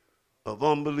sin of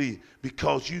unbelief.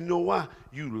 Because you know why?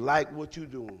 You like what you're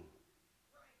doing.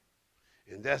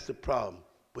 And that's the problem.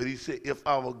 But he said, if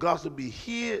our gospel be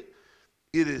hid,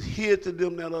 it is hid to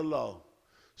them that are lost.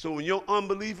 So when your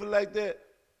unbelief is like that,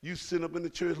 you sit up in the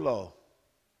church law.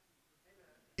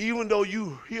 Even though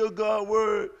you hear God's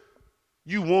word,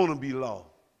 you want to be lost.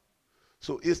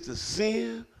 So it's the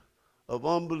sin of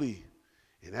unbelief.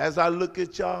 And as I look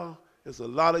at y'all, there's a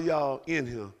lot of y'all in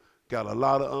here got a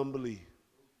lot of unbelief.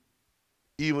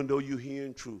 Even though you're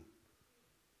hearing truth.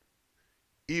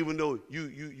 Even though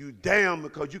you damn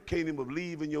because you can't even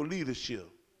believe in your leadership.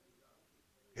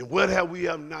 And what have we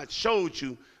have not showed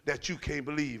you that you can't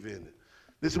believe in it?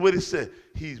 This is what he said.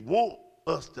 He wants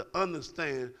us to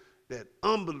understand that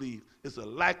unbelief is a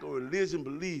lack of religion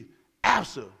belief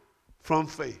absent from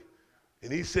faith.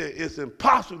 And he said it's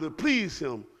impossible to please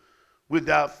him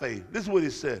without faith. This is what he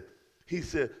said. He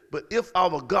said, but if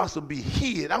our gospel be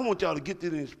hid, I want y'all to get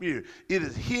this in the spirit. It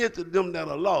is hid to them that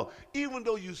are lost. Even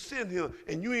though you sin here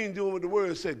and you ain't doing what the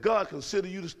word said, God consider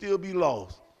you to still be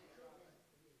lost.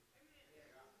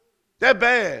 That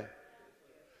bad.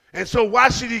 And so why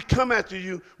should he come after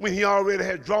you when he already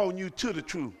had drawn you to the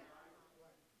truth?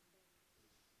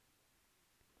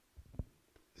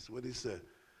 That's what he said.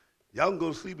 Y'all can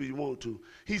go to sleep if you want to.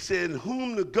 He said, in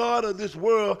whom the God of this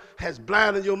world has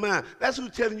blinded your mind. That's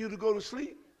who's telling you to go to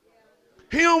sleep.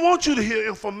 He don't want you to hear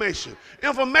information.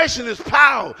 Information is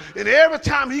power. And every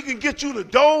time he can get you to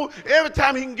doze, every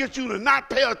time he can get you to not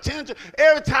pay attention,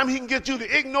 every time he can get you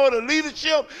to ignore the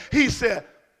leadership, he said,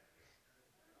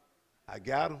 I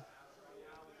got him.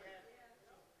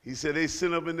 He said they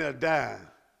sit up in there dying.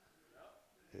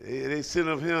 They sit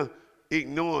up here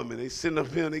ignoring me. They sit up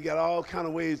here and they got all kind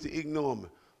of ways to ignore me.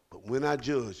 But when I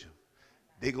judge them,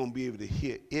 they're going to be able to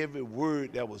hear every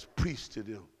word that was preached to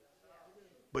them.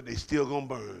 But they still going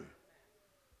to burn.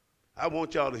 I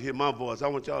want y'all to hear my voice. I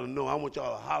want y'all to know. I want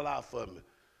y'all to holler out for me.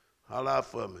 Holler out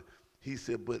for me. He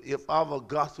said, but if our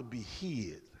gospel be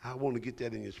hid, I want to get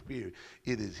that in your spirit.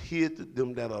 It is hid to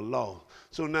them that are lost.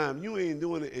 So now if you ain't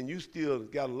doing it and you still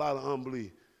got a lot of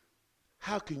unbelief,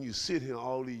 how can you sit here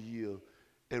all these years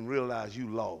and realize you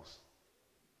lost?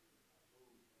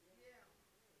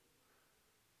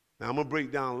 Now I'm going to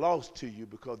break down loss to you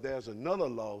because there's another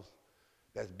loss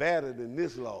that's badder than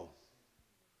this loss.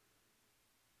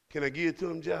 Can I give it to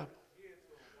him, Jeff?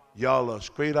 Y'all are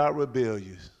straight out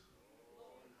rebellious.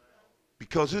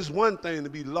 Because it's one thing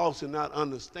to be lost and not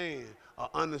understand, or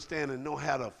understand and know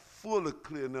how to fully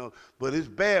clear enough, but it's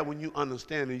bad when you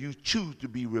understand and you choose to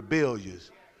be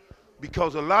rebellious.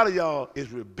 Because a lot of y'all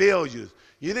is rebellious.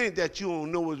 It ain't that you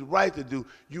don't know what's right to do.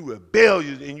 You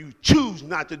rebellious and you choose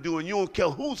not to do, and you don't care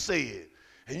who say it.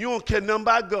 And you don't care nothing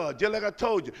about God. Just like I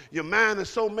told you, your mind is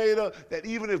so made up that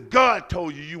even if God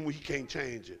told you, he can't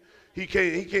change it. He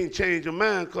can't change your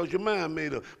mind because your mind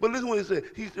made up. But listen what he said.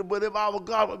 He said, but if our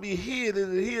God would be hid, it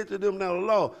is hid to them that are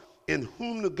lost, in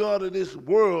whom the God of this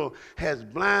world has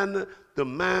blinded the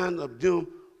mind of them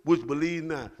which believe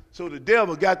not. So the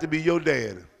devil got to be your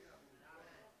daddy.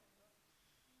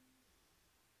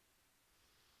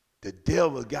 The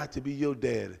devil got to be your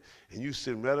daddy. And you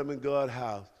sitting right up in God's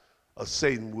house of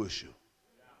Satan worship.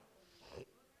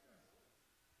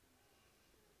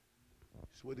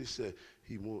 That's what he said.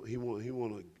 He want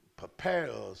to prepare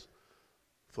us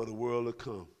for the world to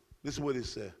come. This is what he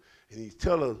said. And he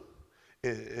tell us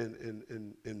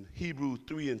in Hebrews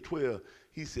 3:12,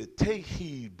 he said, take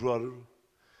heed, brother,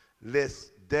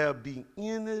 lest there be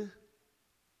any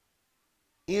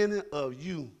of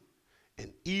you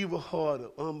an evil heart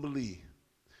of unbelief.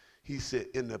 He said,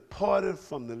 in the parting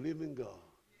from the living God.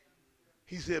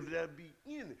 He said, if there be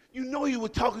in it. You know he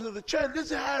was talking to the church.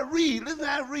 Listen how I read. Listen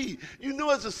how I read. You know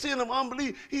it's a sin of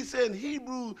unbelief. He said in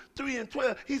Hebrews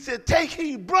 3:12, he said, take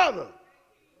heed, brother.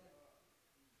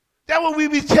 That's what we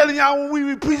be telling y'all when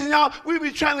we be preaching y'all. We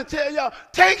be trying to tell y'all,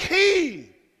 take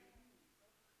heed.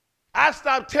 I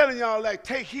stopped telling y'all like,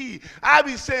 take heed. I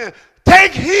be saying,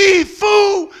 take heed,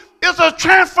 fool. It's a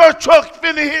transfer truck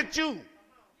finna hit you.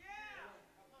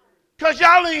 Because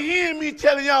y'all ain't hearing me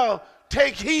telling y'all,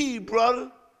 take heed,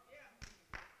 brother.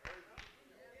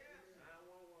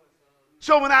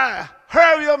 So when I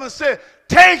hurry up and say,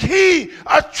 take heed,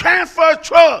 a transfer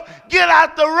truck, get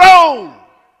out the road.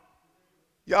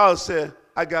 Y'all said,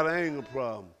 I got an anger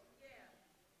problem.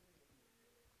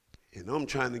 And I'm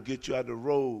trying to get you out the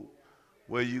road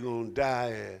where you're going to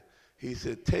die at. He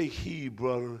said, take heed,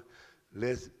 brother,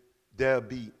 lest there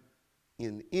be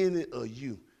in any of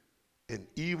you an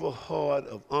evil heart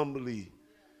of unbelief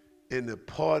and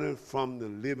departing from the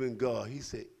living God. He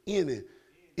said, in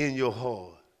your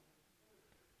heart.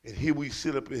 And here we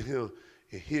sit up in here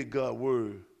and hear God's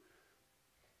word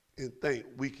and think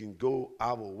we can go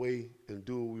our way and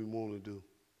do what we want to do.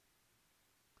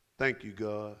 Thank you,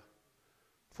 God,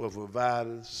 for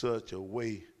providing such a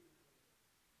way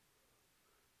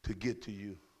to get to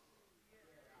you.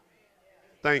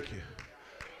 Thank you.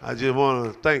 I just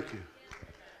want to thank you.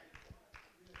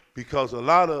 Because a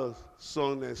lot of us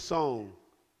sung that song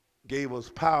gave us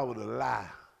power to lie.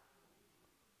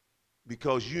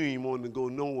 Because you ain't wanting to go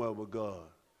nowhere with God.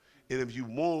 And if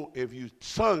you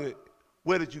sung it,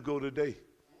 where did you go today?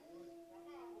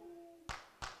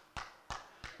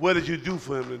 What did you do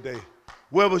for him today?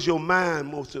 Where was your mind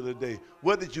most of the day?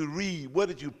 What did you read? What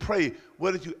did you pray?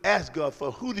 What did you ask God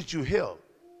for? Who did you help?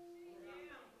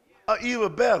 Or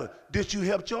even better, did you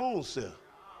help your own self?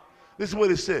 This is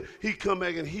what it said. He come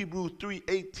back in Hebrews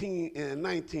 3:18 and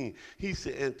 19. He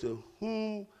said, and to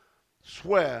whom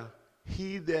swear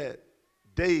he that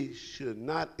they should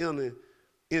not enter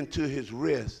into his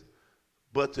rest,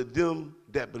 but to them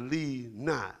that believe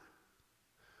not.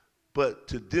 But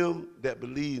to them that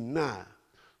believe not.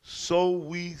 So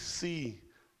we see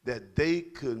that they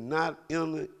could not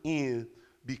enter in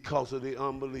because of their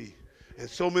unbelief. And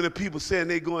so many people saying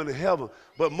they're going to heaven,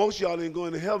 but most of y'all ain't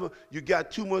going to heaven. You got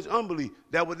too much unbelief.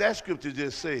 That's what that scripture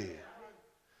just said.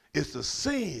 It's a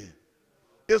sin.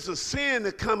 It's a sin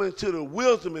to come into the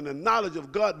wisdom and the knowledge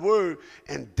of God's word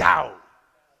and doubt.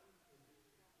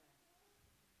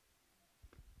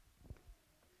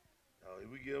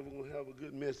 We ever gonna have a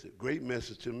good message, great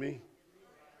message to me.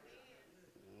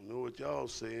 I don't know what y'all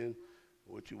saying,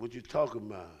 what you talking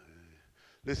about.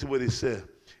 Listen what he said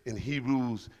in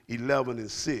Hebrews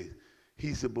 11:6.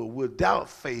 He said, but without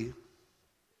faith,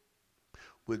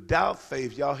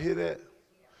 y'all hear that?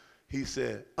 He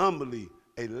said, unbelief,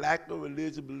 a lack of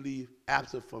religious belief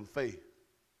absent from faith.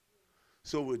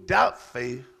 So without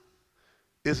faith,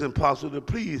 it's impossible to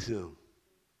please him.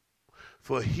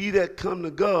 For he that come to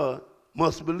God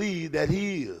must believe that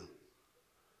he is.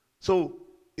 So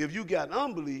if you got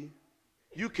unbelief,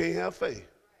 you can't have faith.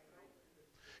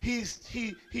 He's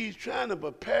trying to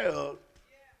prepare us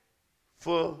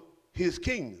for his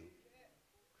kingdom.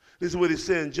 This is what it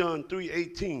said in John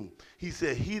 3:18. He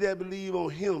said, he that believe on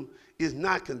him is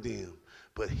not condemned,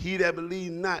 but he that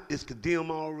believe not is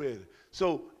condemned already.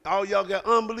 So all y'all got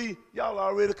unbelief, y'all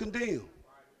already condemned.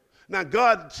 Now,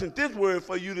 God sent this word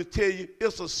for you to tell you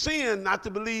it's a sin not to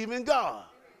believe in God,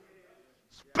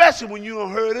 especially when you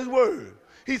don't heard his word.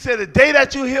 He said, the day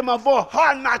that you hear my voice,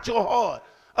 harden not your heart.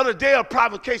 Or the day of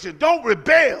provocation, don't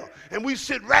rebel. And we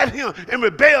sit right here and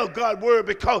rebel God's word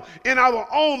because in our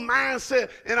own mindset,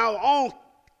 in our own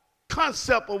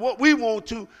concept of what we want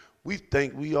to, we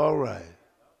think we all right.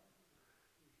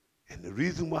 And the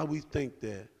reason why we think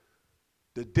that,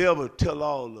 the devil tell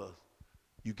all of us,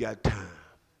 you got time.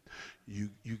 You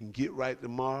can get right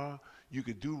tomorrow. You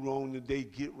can do wrong today,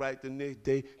 get right the next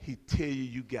day. He tell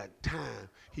you got time.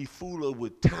 He fool us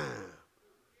with time.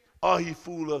 Or he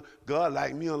fool us, God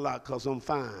like me a lot because I'm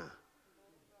fine.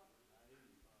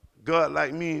 God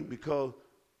like me because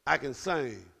I can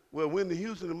sing. Well, Whitney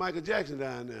Houston and Michael Jackson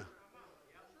down there.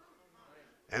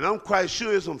 And I'm quite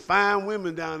sure there's some fine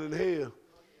women down in hell.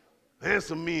 And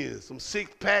some men, some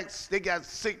six packs. They got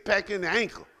six pack in the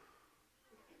ankle.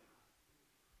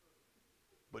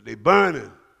 But they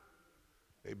burning.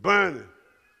 They burning.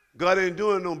 God ain't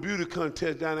doing no beauty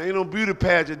contest down there. Ain't no beauty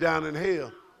pageant down in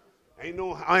hell. Ain't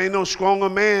no stronger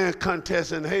man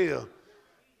contest in hell.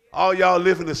 All y'all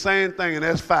living the same thing, and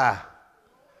that's fire.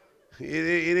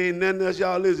 It ain't nothing else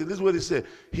y'all listen. This is what it said.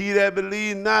 He that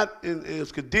believe not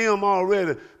is condemned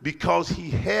already because he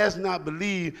has not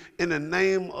believed in the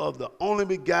name of the only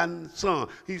begotten Son.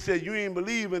 He said, you ain't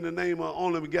believe in the name of the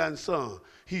only begotten Son.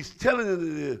 He's telling you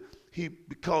this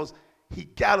because he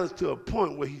got us to a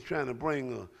point where he's trying to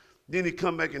bring us. Then he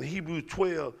come back in Hebrews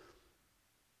 12:1.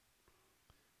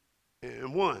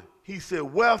 He said,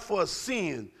 wherefore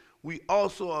sin we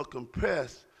also are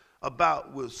compressed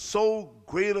about with so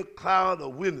great a cloud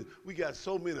of witness. We got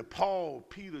so many, Paul,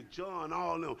 Peter, John,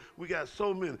 all of them. We got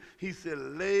so many. He said,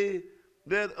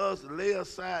 let us lay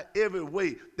aside every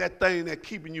weight, that thing that's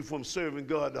keeping you from serving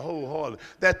God the wholeheartedly.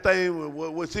 That thing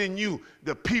what's in you,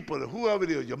 the people, whoever it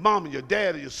is, your mama, your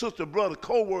daddy, your sister, brother,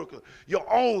 co-worker, your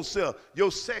own self,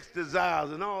 your sex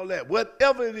desires and all that.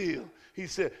 Whatever it is, he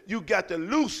said, you got to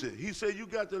loose it. He said, you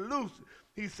got to loose it.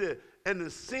 He said, and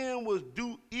the sin was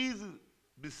due easy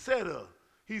beset us.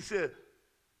 He said,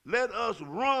 let us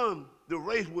run the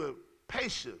race with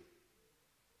patience.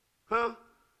 Huh?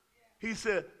 He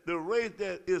said, the race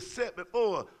that is set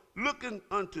before us, looking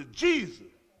unto Jesus,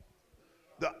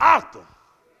 the author.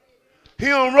 He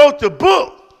done wrote the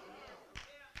book.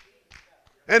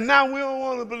 And now we don't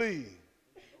want to believe.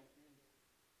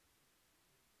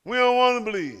 We don't want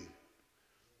to believe.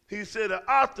 He said, the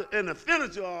author and the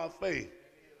finisher of our faith.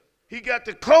 He got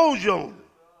the closure on him.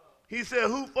 He said,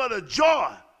 who for the joy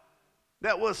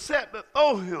that was set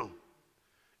before him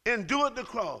endured the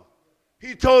cross.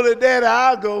 He told her, Daddy,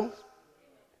 I'll go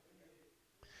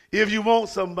if you want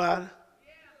somebody.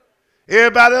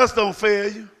 Everybody else don't fail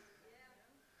you.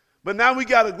 But now we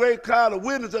got a great crowd of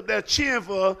witnesses up there cheering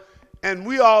for her, and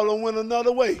we all don't went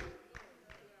another way.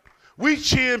 We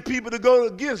cheering people to go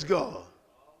against God.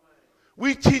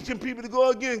 We teaching people to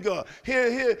go against God.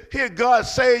 Here God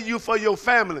save you for your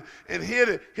family. And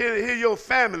here your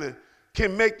family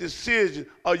can make decisions,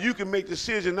 or you can make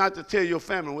decisions not to tell your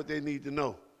family what they need to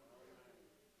know.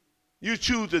 You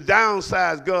choose to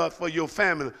downsize God for your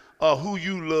family or who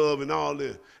you love and all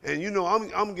this. And you know,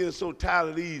 I'm getting so tired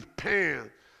of these parents,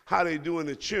 how they doing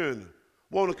the children.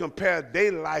 Want to compare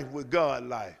their life with God's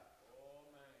life.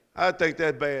 I think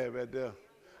that's bad right there.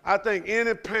 I think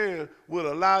any parent would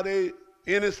allow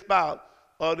any spouse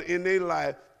in their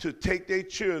life to take their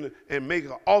children and make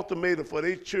an ultimatum for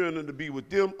their children to be with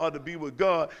them or to be with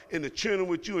God, and the children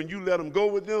with you, and you let them go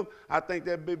with them. I think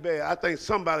that'd be bad. I think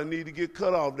somebody need to get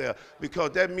cut off there,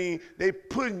 because that means they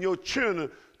putting your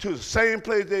children to the same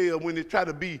place they are when they try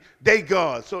to be their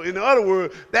God. So in other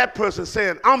words, that person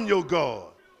saying, I'm your God.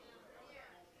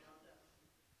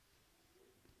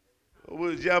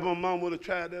 My mom would have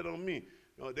tried that on me.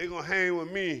 They're going to hang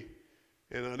with me,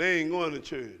 and they ain't going to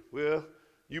church. Well,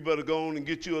 you better go on and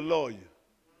get you a lawyer.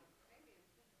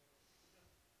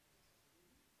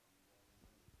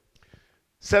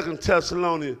 2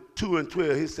 Thessalonians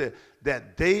 2:12, he said,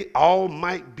 that they all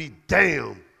might be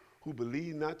damned who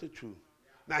believe not the truth.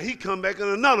 Now, he come back in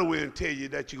another way and tell you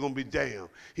that you're going to be damned.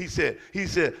 He said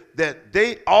that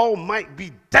they all might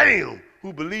be damned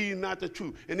who believe not the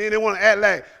truth. And then they want to act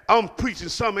like I'm preaching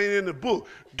something in the book.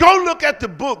 Go look at the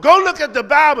book. Go look at the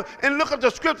Bible and look at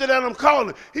the scripture that I'm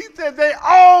calling. He said they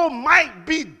all might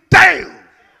be damned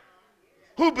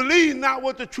who believe not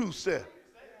what the truth said.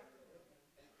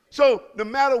 So no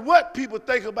matter what people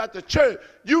think about the church,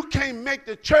 you can't make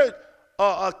the church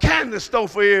a candy store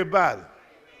for everybody.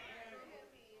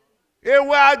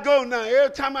 Everywhere I go now,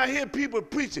 every time I hear people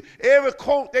preaching, every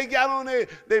quote they got on their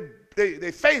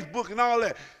Facebook and all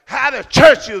that, how the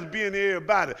church is being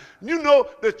everybody. You know,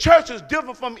 the church is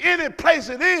different from any place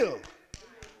it is.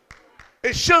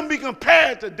 It shouldn't be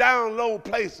compared to down low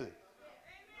places.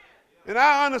 And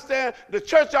I understand the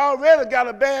church already got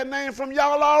a bad name from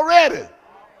y'all already.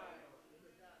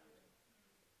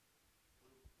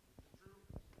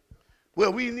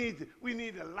 Well, we need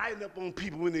to lighten up on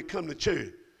people when they come to church.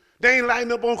 They ain't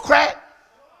lighting up on crack.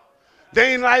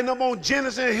 They ain't lighting up on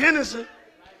Genesis and Henderson.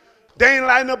 They ain't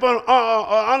lighting up on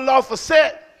unlawful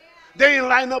sex. They ain't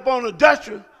lighting up on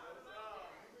industrial.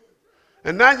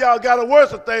 And now y'all got a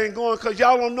worse thing going because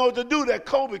y'all don't know what to do. That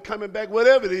COVID coming back,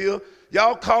 whatever it is.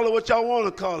 Y'all call it what y'all want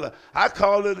to call it. I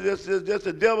call it just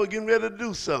the devil getting ready to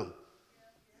do something.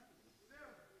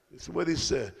 This is what he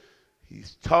said.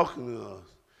 He's talking to us.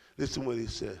 Listen to what he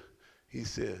said. He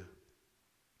said,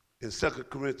 in 2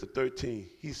 Corinthians 13,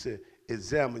 he said,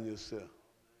 examine yourself.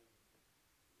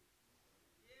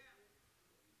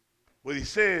 What he's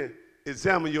saying,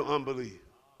 examine your unbelief.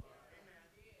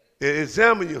 And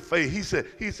examine your faith.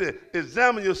 He said,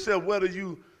 examine yourself whether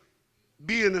you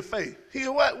be in the faith. He said,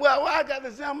 well, I got to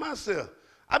examine myself.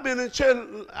 I've been in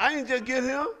church. I ain't just get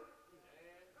him.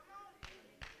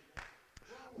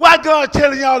 Why God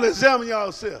telling y'all to examine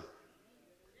yourself?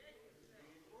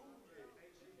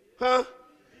 Huh?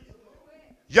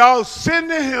 Y'all sitting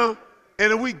to him,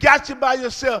 and if we got you by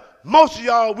yourself, most of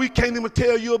y'all, we can't even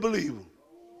tell you're a believer.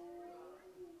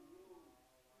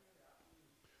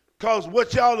 Because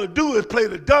what y'all will do is play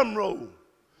the dumb role.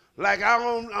 Like, I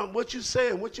don't, what you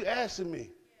saying? What you asking me?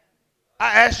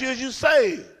 I ask you as you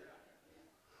saved.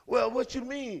 Well, what you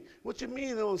mean? What you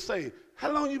mean don't say?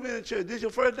 How long you been in church? This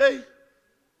your first day?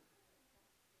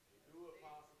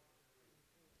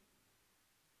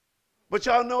 But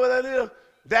y'all know what that is?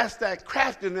 That's that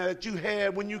craftiness that you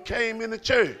had when you came in the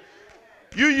church.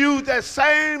 You use that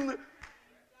same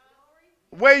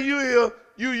way you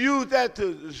use that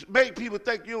to make people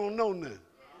think you don't know nothing.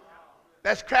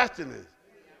 That's craftiness.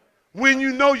 When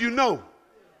you know, you know.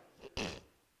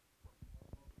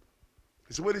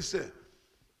 That's what he said.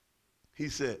 He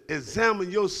said, examine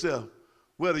yourself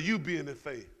whether you be in the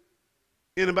faith.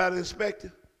 Anybody inspect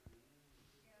it?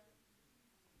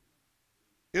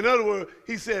 In other words,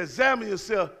 he said, examine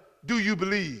yourself, do you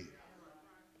believe?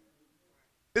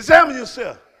 Examine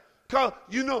yourself. Because,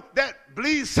 you know, that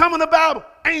believe some of the Bible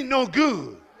ain't no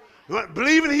good.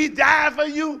 Believing he died for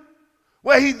you?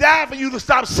 Well, he died for you to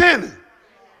stop sinning.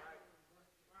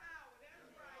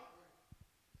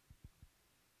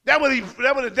 That's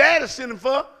what the dad is sinning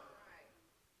for.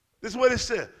 This is what it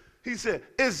said. He said,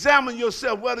 examine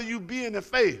yourself whether you be in the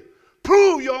faith.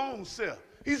 Prove your own self.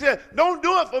 He said, don't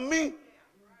do it for me.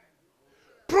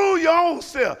 Prove your own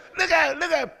self. Look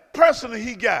at personal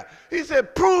he got. He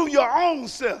said, prove your own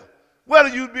self whether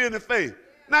you be in the faith.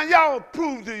 Now y'all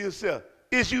prove to yourself.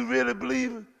 Is you really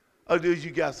believing or do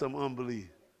you got some unbelief?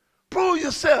 Prove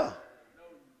yourself.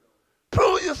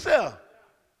 Prove yourself.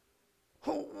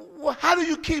 How do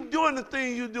you keep doing the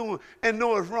thing you're doing and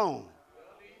know it's wrong?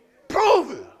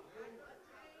 Prove it.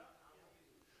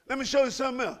 Let me show you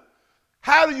something else.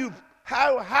 How do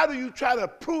you try to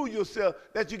prove yourself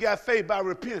that you got faith? By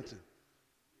repenting.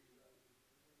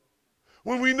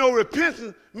 When we know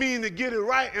repentance means to get it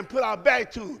right and put our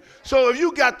back to it. So if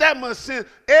you got that much sin,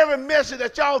 every message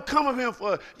that y'all come up here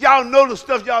for, y'all know the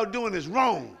stuff y'all doing is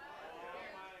wrong.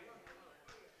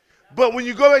 But when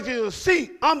you go back to your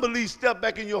seat, unbelief step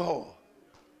back in your heart.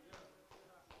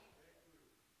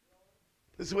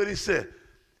 This is what he said.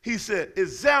 He said,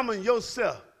 examine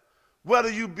yourself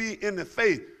whether you be in the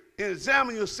faith.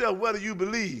 Examine yourself whether you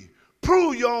believe.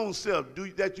 Prove your own self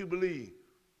that you believe.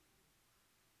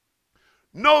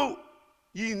 Know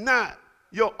ye not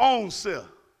your own self,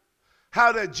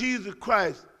 how that Jesus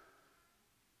Christ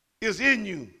is in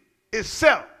you,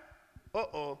 itself.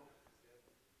 Uh-oh.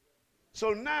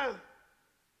 So now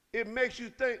it makes you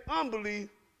think unbelief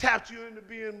taps you into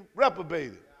being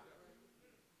reprobated.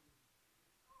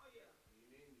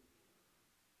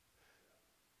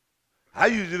 I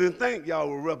usually didn't think y'all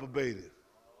were reprobated.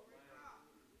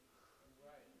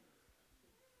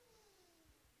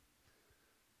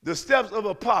 The steps of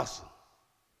apostle.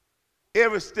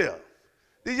 Every step.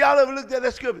 Did y'all ever look at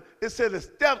that scripture? It said the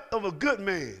steps of a good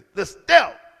man. The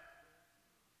step.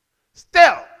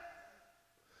 Step.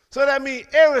 So that means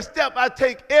every step I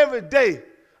take every day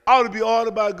ought to be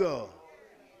ordered by God.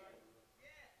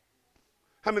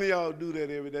 How many of y'all do that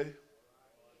every day?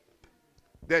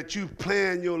 That you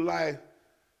plan your life,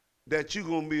 that you're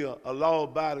going to be a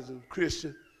law-abiding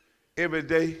Christian every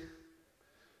day,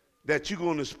 that you're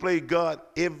going to display God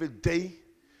every day.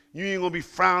 You ain't going to be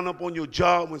frowned up on your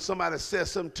job when somebody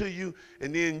says something to you,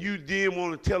 and then you didn't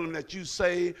want to tell them that you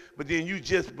saved, but then you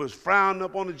just was frowned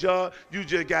up on the job. You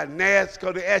just got nasty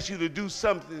because they asked you to do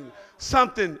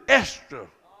something extra.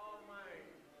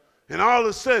 And all of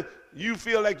a sudden, you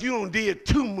feel like you don't did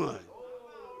too much.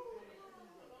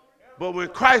 But when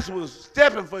Christ was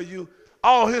stepping for you,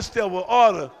 all his steps were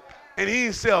ordered, and he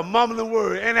didn't say a mumbling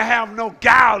word, and they have no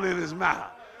guile in his mouth.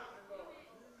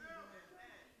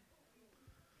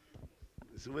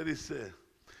 That's what he said.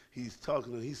 He's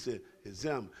talking, he said,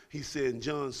 examine. He said in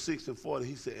John 6:40,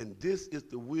 he said, and this is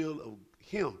the will of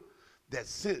him that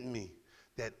sent me,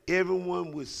 that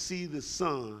everyone would see the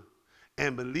Son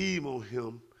and believe on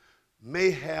him, may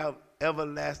have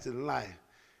everlasting life,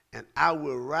 and I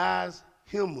will rise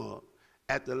him up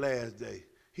at the last day.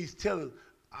 He's telling,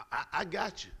 I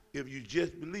got you. If you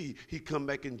just believe. He come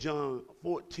back in John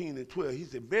 14:12. He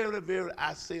said, verily, verily,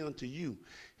 I say unto you,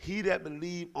 he that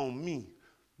believe on me,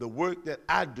 the work that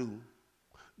I do,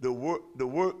 the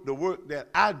work that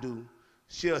I do,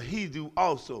 shall he do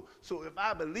also. So if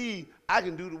I believe, I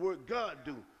can do the work God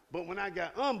do. But when I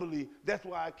got unbelief, that's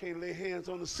why I can't lay hands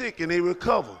on the sick and they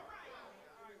recover.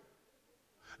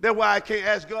 That's why I can't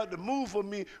ask God to move for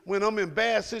me when I'm in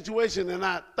bad situation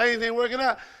and things ain't working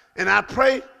out. And I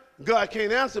pray, God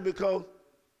can't answer because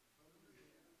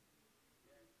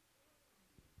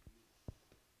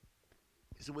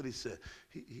this is what he said.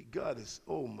 God is,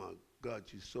 oh my God,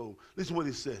 you so. Listen to what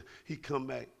he said. He come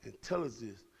back and tell us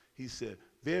this. He said,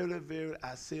 verily, verily,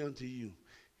 I say unto you,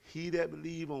 he that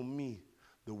believe on me,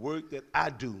 the work that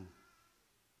I do,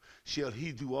 shall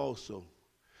he do also.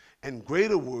 And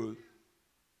greater work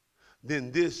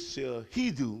than this shall he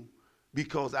do,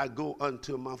 because I go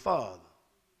unto my Father.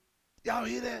 Y'all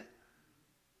hear that?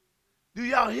 Do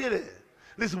y'all hear that?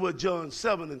 Listen to what John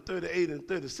 7:38 and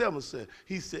 37 said.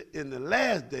 He said, in the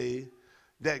last day,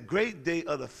 that great day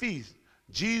of the feast,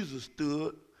 Jesus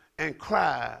stood and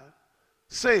cried,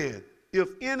 saying, if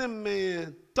any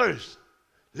man thirst,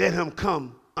 let him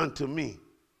come unto me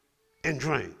and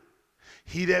drink.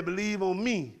 He that believe on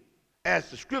me, as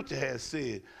the scripture has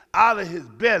said, out of his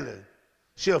belly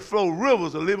shall flow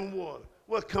rivers of living water.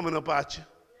 What's coming up at you?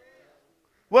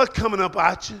 What's coming up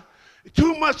at you?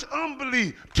 Too much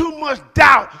unbelief, too much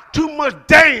doubt, too much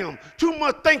damn, too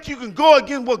much think you can go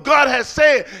against what God has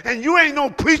said, and you ain't no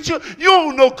preacher. You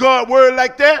don't know God's word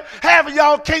like that. Half of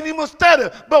y'all can't even study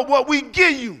but what we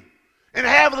give you. And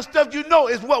half of the stuff you know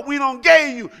is what we don't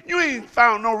give you. You ain't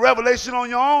found no revelation on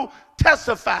your own.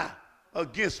 Testify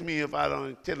against me if I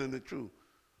don't telling the truth.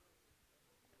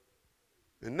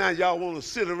 And now y'all want to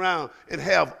sit around and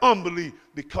have unbelief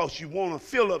because you want to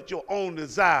fill up your own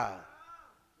desire.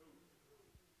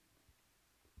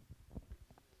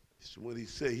 This is what he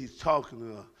said. He's talking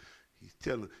to us. He's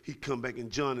telling, he come back in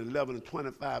John 11 and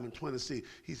 25 and 26.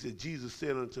 He said, Jesus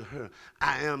said unto her,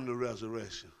 I am the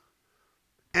resurrection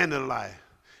and the life.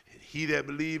 And he that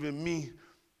believe in me,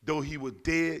 though he was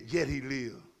dead, yet he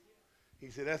lived. He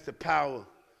said, that's the power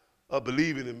of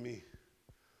believing in me.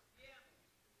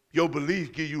 Your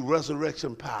belief give you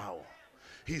resurrection power.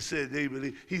 He said, they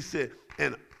believe. He said,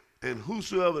 and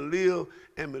whosoever live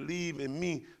and believe in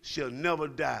me shall never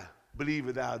die. Believe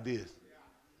it out this.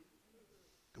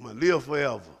 Come on, live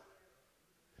forever.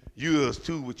 You us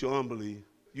too with your unbelief.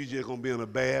 You just gonna be in a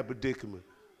bad predicament.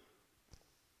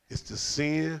 It's the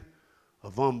sin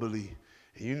of unbelief.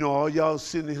 And you know all y'all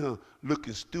sitting here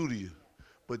looking studio,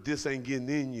 but this ain't getting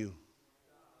in you.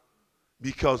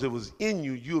 Because if it was in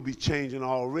you, you'll be changing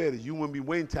already. You wouldn't be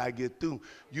waiting till I get through.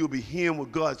 You'll be hearing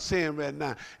what God's saying right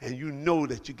now, and you know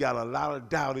that you got a lot of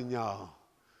doubt in y'all.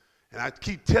 And I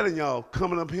keep telling y'all,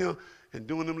 coming up here and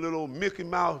doing them little Mickey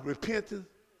Mouse repentance,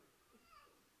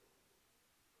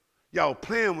 y'all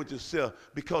playing with yourself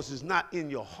because it's not in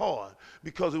your heart.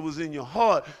 Because it was in your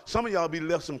heart, some of y'all be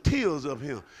left some tears up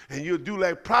here. And you'll do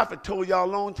like prophet told y'all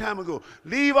a long time ago.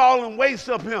 Leave all them weights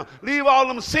up here. Leave all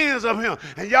them sins up here.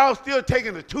 And y'all still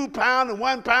taking the 2 pound and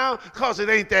 1 pound because it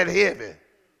ain't that heavy.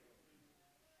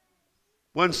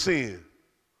 One sin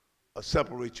will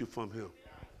separate you from him.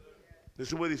 This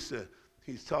is what he said.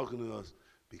 He's talking to us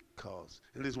because,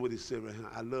 and this is what he said right here.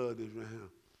 I love this right here.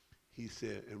 He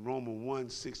said in Romans 1,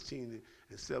 16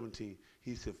 and 17,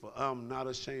 he said, for I'm not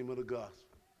ashamed of the gospel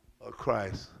of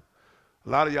Christ. A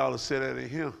lot of y'all have said that in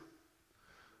him.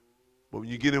 But when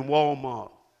you get in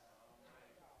Walmart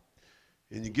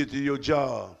and you get to your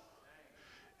job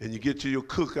and you get to your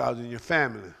cookout in your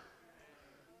family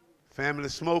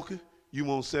smoking, you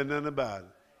won't say nothing about it.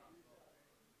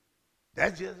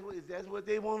 That's what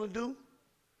they want to do.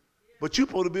 But you're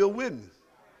supposed to be a witness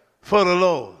for the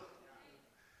Lord.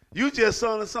 You just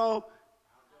sung a song.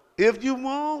 If you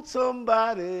want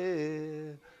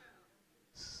somebody,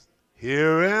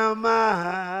 here am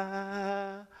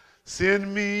I.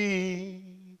 Send me,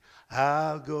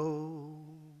 I'll go.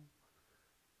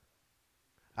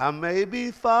 I may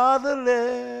be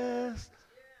fatherless,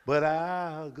 but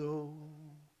I'll go.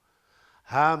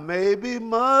 I may be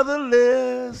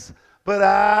motherless, but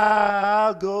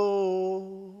I'll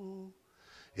go.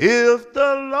 If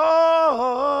the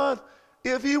Lord,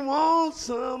 if he wants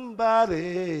somebody,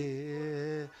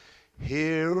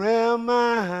 here am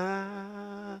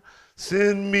I,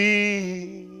 send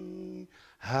me,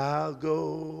 I'll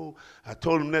go. I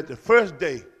told him that the first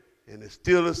day, and it's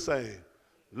still the same.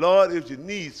 Lord, if you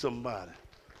need somebody,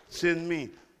 send me.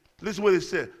 Listen what he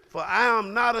said. For I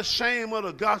am not ashamed of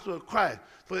the gospel of Christ,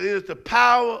 for it is the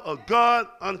power of God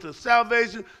unto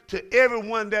salvation to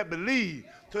everyone that believes.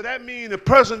 So that means the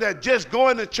person that just go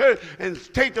into church and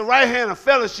take the right hand of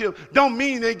fellowship don't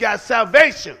mean they got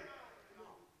salvation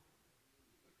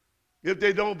if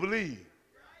they don't believe.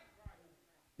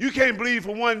 You can't believe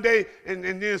for one day and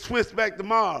then switch back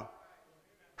tomorrow.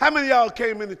 How many of y'all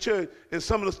came into church and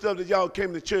some of the stuff that y'all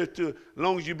came to church to, as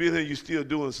long as you've been here, you're still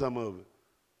doing some of it?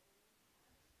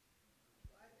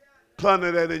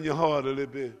 Plunder that in your heart a little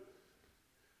bit.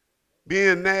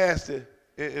 Being nasty.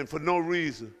 And for no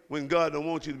reason, when God don't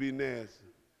want you to be nasty.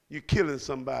 You're killing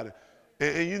somebody.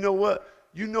 And you know what?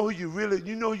 You know who you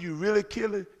really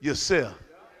killing? Yourself.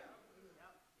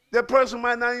 That person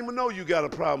might not even know you got a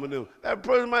problem with them. That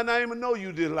person might not even know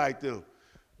you didn't like them.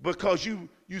 Because you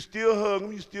still hug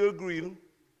them, you still greet them.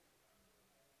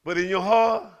 But in your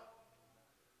heart,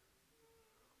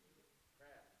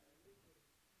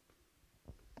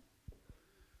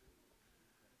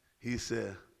 he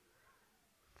said,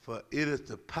 for it is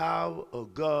the power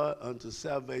of God unto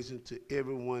salvation to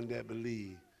everyone that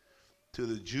believes, to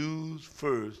the Jews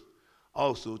first,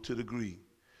 also to the Greek.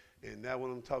 And that's what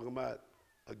I'm talking about,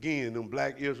 again, them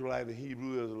black Israelite and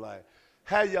Hebrew Israelite.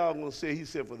 How y'all gonna say, he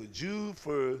said for the Jews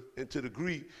first and to the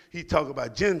Greek, he talk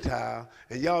about Gentile,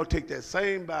 and y'all take that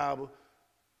same Bible,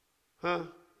 huh?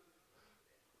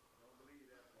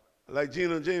 Like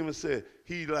Gina James said,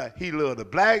 he loved the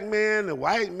black man, the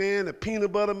white man, the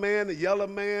peanut butter man, the yellow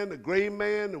man, the gray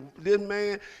man, this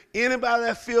man. Anybody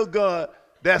that feel God,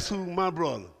 that's who my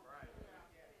brother.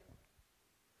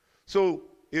 So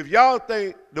if y'all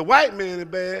think the white man is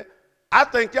bad, I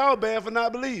think y'all bad for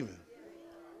not believing.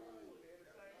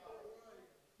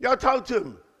 Y'all talk to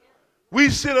me. We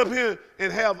sit up here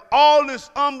and have all this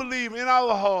unbelief in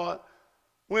our heart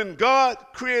when God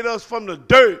created us from the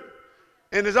dirt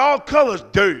And it's all colors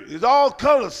dirt. It's all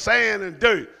colors sand and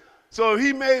dirt. So if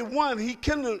he made one, he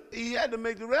had to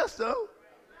make the rest of them.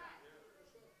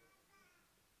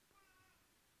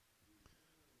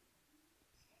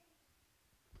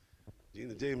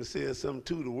 Gina James said something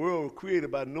too. The world was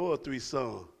created by Noah's 3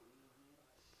 sons.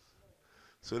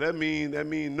 So that means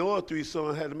Noah's 3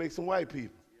 sons had to make some white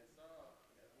people.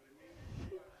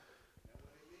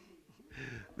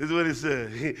 This is what he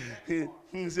said.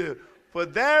 He said, for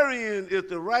therein is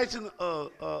the righteousness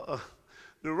of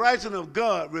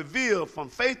God revealed from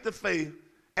faith to faith,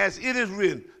 as it is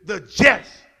written, the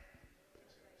just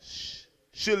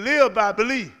should live by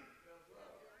belief.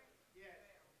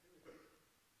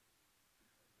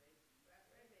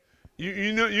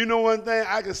 You know one thing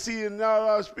I can see in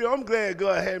our spirit. I'm glad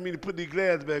God had me to put these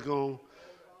glasses back on,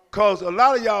 because a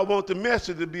lot of y'all want the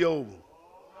message to be over.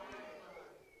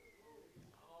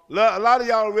 A lot of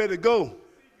y'all ready to go.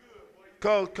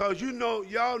 Because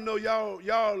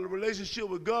y'all relationship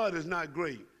with God is not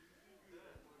great.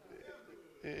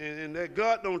 And that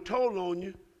God don't toll on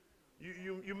you.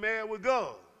 You mad with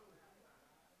God.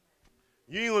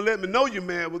 You ain't going to let me know you're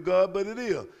mad with God, but it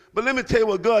is. But let me tell you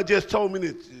what God just told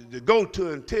me to go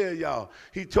to and tell y'all.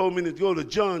 He told me to go to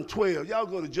John 12. Y'all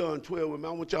go to John 12 with me.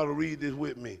 I want y'all to read this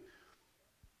with me.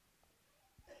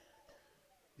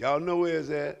 Y'all know where it's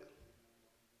at.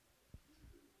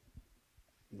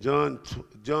 John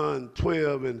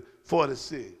 12 and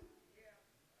 46.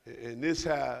 And this is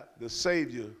how the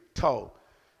Savior taught.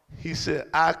 He said,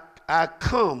 I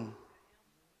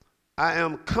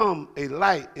am come a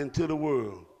light into the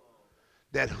world,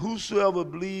 that whosoever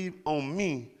believe on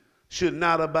me should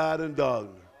not abide in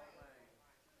darkness.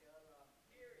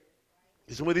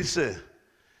 This is what he said.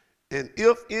 And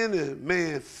if any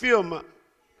man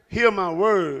hear my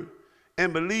word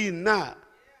and believe not,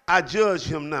 I judge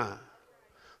him not.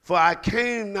 For I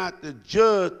came not to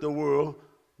judge the world,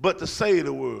 but to save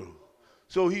the world.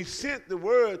 So he sent the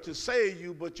word to save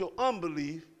you, but your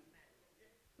unbelief,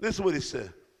 this is what he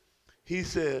said. He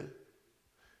said,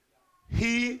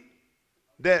 he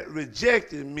that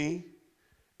rejected me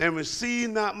and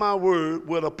received not my word,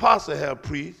 what apostle have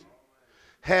preached,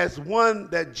 has one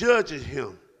that judges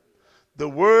him. The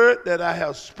word that I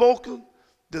have spoken,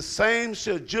 the same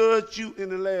shall judge you in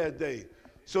the last day.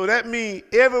 So that means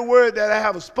every word that I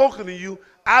have spoken to you,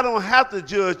 I don't have to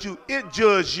judge you, it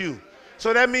judges you.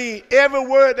 So that means every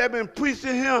word that been preached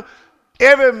to him,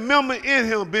 every member in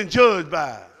him been judged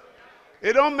by it.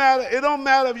 It don't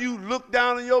matter if you look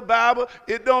down in your Bible.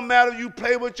 It don't matter if you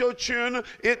play with your children.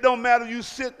 It don't matter if you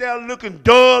sit there looking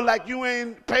dull like you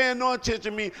ain't paying no attention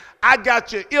to me. I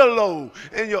got your earlobe,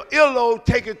 and your earlobe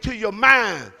take it to your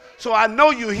mind. So I know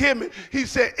you hear me. He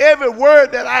said, every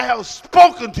word that I have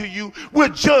spoken to you will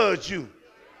judge you.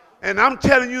 And I'm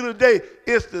telling you today,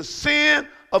 it's the sin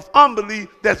of unbelief.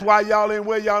 That's why y'all ain't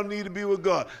where y'all need to be with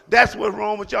God. That's what's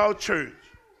wrong with y'all church.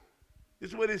 This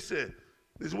is what he said.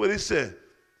 This is what he said.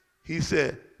 He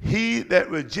said, he that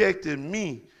rejected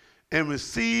me and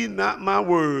received not my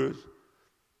words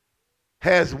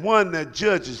has one that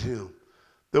judges him.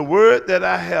 The word that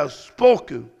I have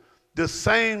spoken, the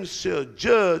same shall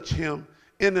judge him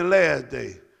in the last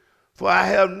day. For I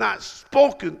have not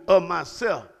spoken of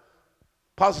myself.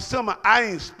 Pastor Selma, I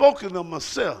ain't spoken of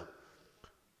myself,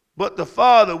 but the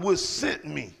Father which sent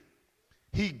me.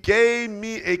 He gave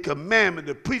me a commandment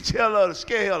to preach hell or to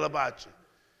scare hell about you.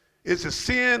 It's a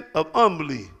sin of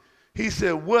unbelief. He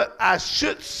said, what I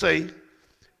should say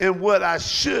and what I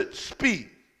should speak.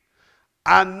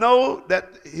 I know that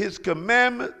his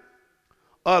commandment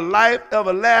of life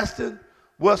everlasting,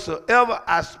 whatsoever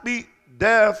I speak,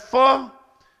 therefore,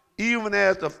 even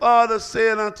as the Father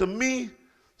said unto me,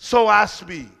 so I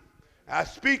speak. I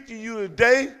speak to you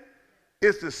today.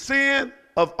 It's the sin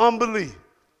of unbelief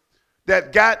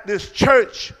that got this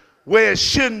church where it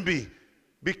shouldn't be.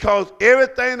 Because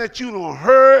everything that you done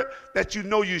heard that you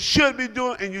know you should be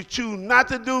doing and you choose not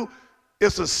to do,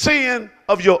 it's a sin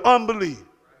of your unbelief.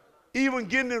 Even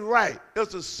getting it right,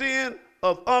 it's a sin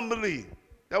of unbelief.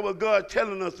 That's what God's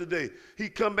telling us today. He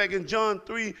come back in John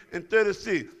 3 and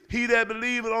 36. He that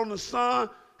believeth on the Son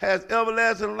has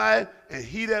everlasting life, and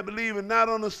he that believeth not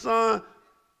on the Son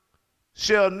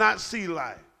shall not see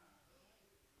life.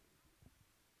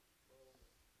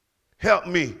 Help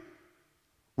me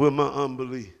with my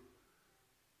unbelief.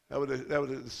 That was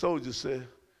what the soldier said.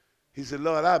 He said,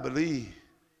 Lord, I believe,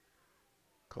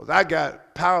 because I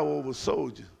got power over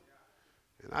soldiers.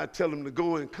 And I tell them to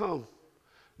go and come.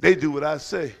 They do what I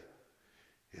say.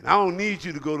 And I don't need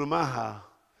you to go to my house.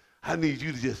 I need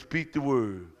you to just speak the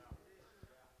word.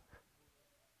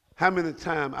 How many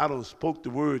times I done spoke the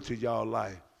word to y'all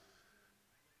life?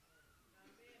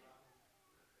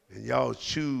 And y'all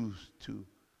choose to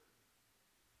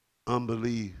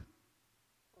unbelieve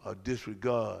or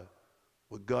disregard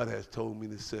what God has told me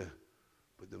to say.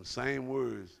 But them same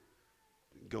words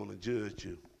are going to judge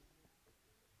you.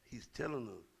 He's telling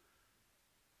us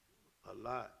a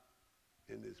lot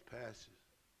in this passage.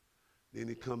 Then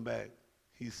he come back.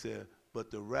 He said,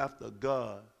 but the wrath of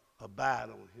God abide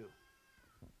on him.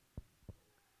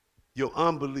 Your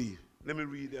unbelief. Let me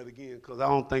read that again, because I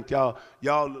don't think y'all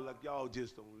look like y'all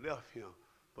just don't left him.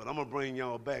 But I'm going to bring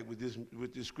y'all back with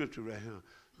this scripture right here.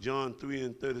 John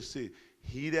 3:36.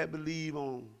 He that believe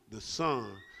on the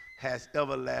Son has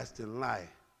everlasting life.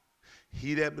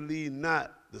 He that believe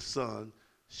not the Son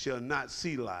shall not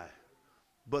see life,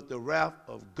 but the wrath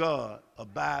of God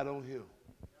abide on him.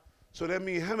 So that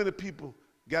means how many people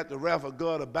got the wrath of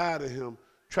God abide on him,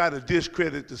 try to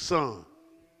discredit the Son?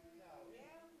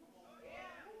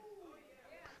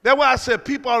 That's why I said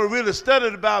people ought to really study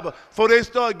the Bible before they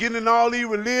start getting in all these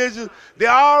religions. They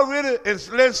already,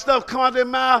 and letting stuff come out their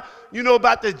mouth, you know,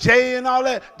 about the J and all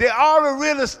that. They ought to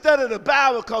really study the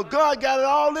Bible because God got it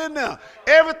all in there.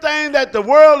 Everything that the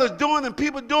world is doing and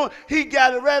people doing, he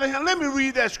got it right in here. Let me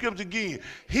read that scripture again.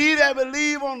 He that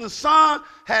believe on the Son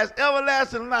has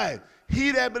everlasting life. He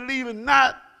that believeth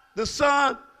not the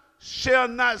Son shall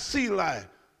not see life,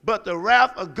 but the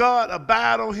wrath of God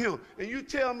abide on him. And you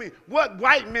tell me, what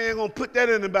white man gonna put that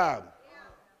in the Bible?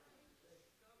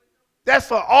 That's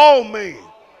for all men.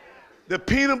 The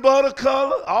peanut butter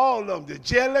color, all of them, the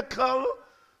jelly color.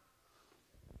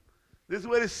 This is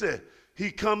what it said. He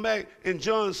come back in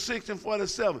John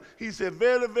 6:47. He said,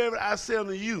 verily, verily, I say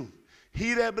unto you,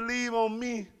 he that believe on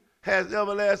me has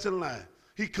everlasting life.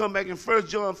 He come back in 1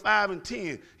 John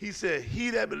 5:10. He said,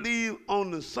 he that believe on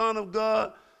the Son of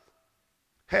God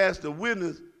has the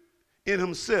witness in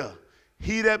himself.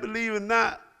 He that believeth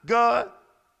not God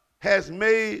has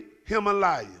made him a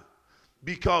liar,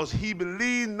 because he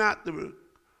believed not the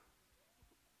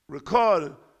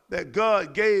recording that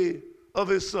God gave of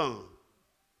his Son.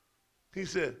 He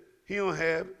said, he don't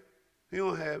have it. He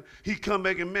don't have it. He come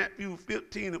back in Matthew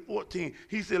 15:14.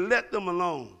 He said, let them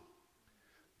alone.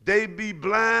 They be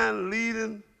blind,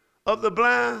 leading of the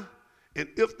blind, and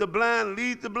if the blind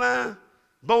lead the blind,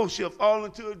 both shall fall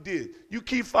into a ditch. You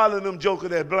keep following them joker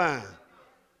that blind,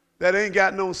 that ain't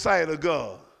got no sight of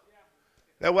God.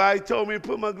 That's why he told me to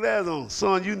put my glasses on.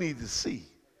 Son, you need to see.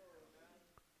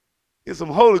 There's some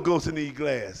Holy Ghost in these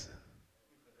glasses.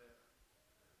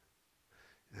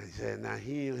 And he said, now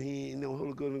he ain't no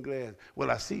Holy Ghost in the glass.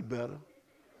 Well, I see better.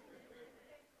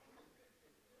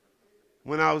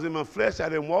 When I was in my flesh, I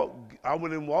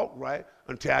wouldn't walk right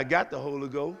until I got the Holy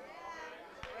Ghost.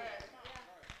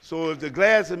 So if the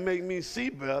glasses make me see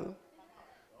better,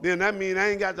 then that means I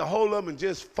ain't got to hold up and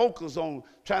just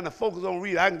trying to focus on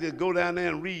reading. I can just go down there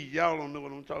and read. Y'all don't know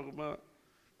what I'm talking about.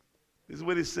 This is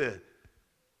what he said.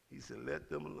 He said, let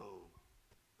them alone.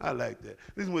 I like that.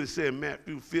 This is what he said in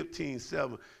Matthew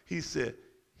 15:7. He said,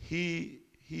 ye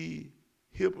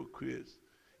hypocrites,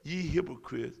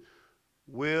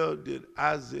 well did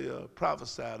Isaiah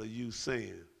prophesy to you,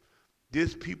 saying,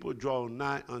 this people draw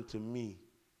nigh unto me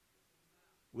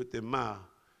with their mouth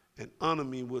and honor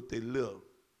me with their lip,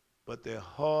 but their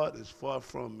heart is far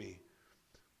from me.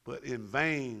 But in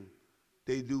vain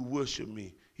they do worship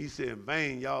me. He said, in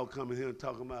vain y'all coming here and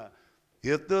talking about,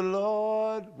 if the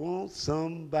Lord wants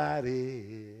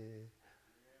somebody,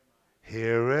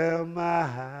 here am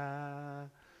I,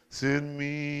 send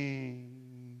me,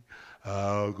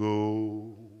 I'll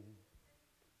go.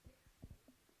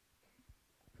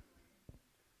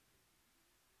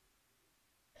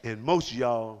 And most of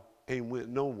y'all ain't went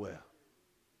nowhere.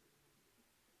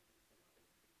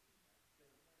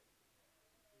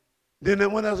 Then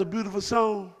that one has a beautiful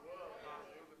song.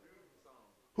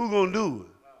 Who gonna do it?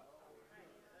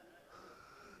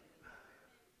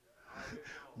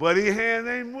 But these hands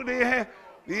ain't move.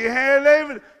 These hands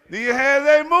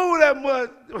ain't move that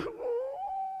much.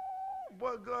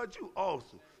 Boy, God, you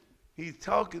awesome. He's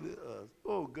talking to us.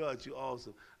 Oh, God, you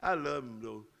awesome. I love him,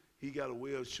 though. He got a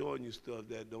way of showing you stuff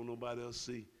that don't nobody else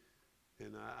see.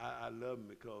 And I love him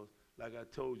because, like I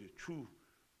told you, truth,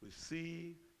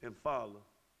 receive and follow,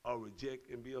 or reject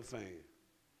and be a fan.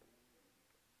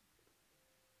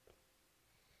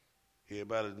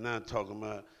 Everybody's now talking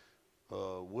about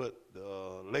what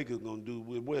the Lakers going to do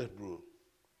with Westbrook.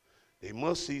 They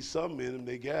must see something in him.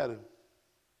 They got him.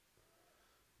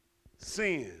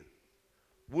 Sin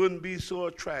wouldn't be so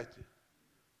attractive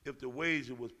if the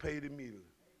wager was paid immediately.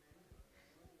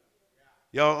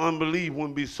 Y'all unbelief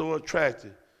wouldn't be so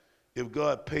attractive if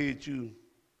God paid you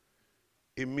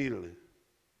immediately.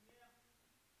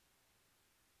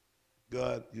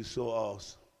 God, you're so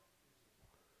awesome.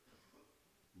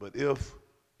 But if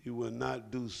you will not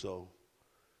do so,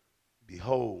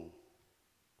 behold,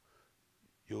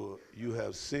 you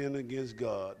have sinned against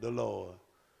God, the Lord,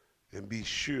 and be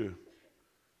sure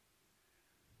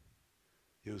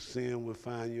your sin will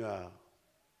find you out.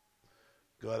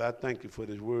 God, I thank you for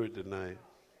this word tonight.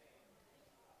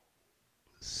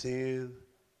 Sin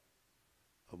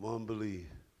of unbelief.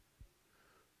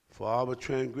 For our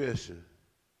transgression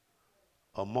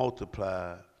are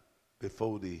multiplied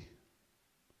before thee.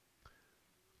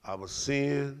 Our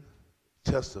sin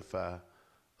testify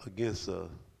against us.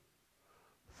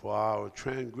 For our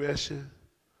transgression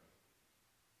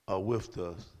are with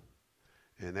us.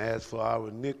 And as for our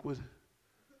iniquity,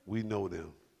 we know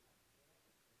them.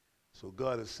 So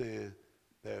God is saying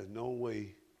there's no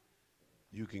way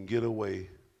you can get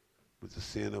away with the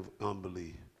sin of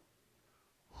unbelief.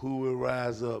 Who will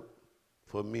rise up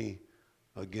for me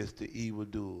against the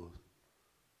evildoers?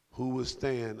 Who will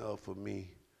stand up for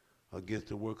me against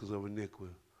the workers of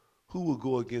iniquity? Who will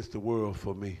go against the world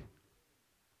for me?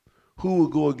 Who will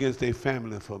go against their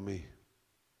family for me?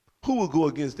 Who will go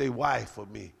against their wife for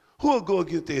me? Who will go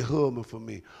against their husband for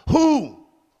me? Who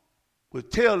will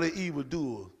tell the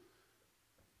evildoers,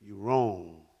 you're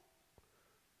wrong?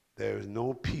 There is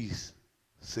no peace,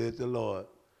 said the Lord,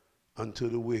 unto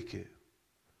the wicked.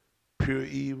 Pure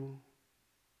evil,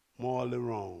 morally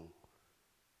wrong.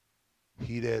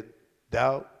 He that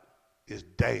doubt is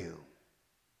damned.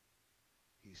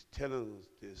 He's telling us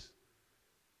this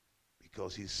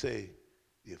because he say,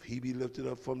 if he be lifted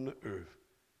up from the earth,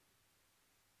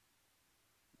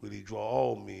 will he draw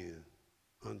all men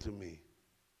unto me.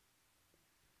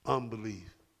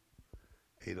 Unbelief,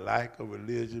 a lack of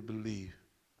religious belief,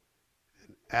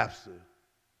 and absence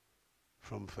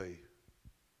from faith.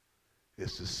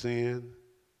 It's the sin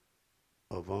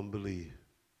of unbelief.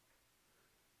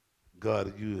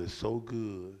 God, you are so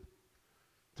good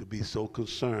to be so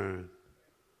concerned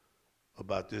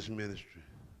about this ministry.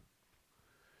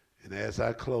 And as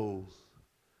I close,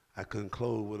 I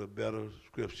conclude with a better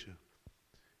scripture.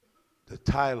 The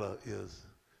title is,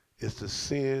 it's the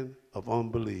sin of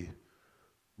unbelief.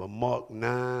 But Mark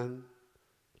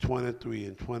 9:23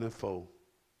 and 24,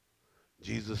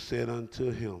 Jesus said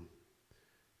unto him,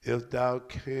 if thou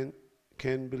can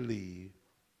believe,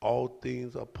 all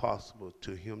things are possible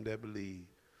to him that believes.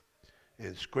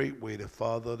 And straightway the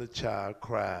father of the child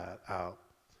cried out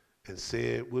and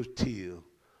said with tears,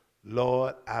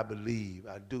 Lord, I believe.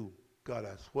 I do. God,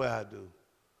 I swear I do.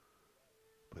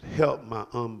 But help my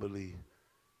unbelief.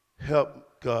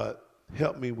 Help, God,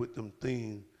 help me with them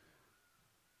things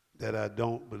that I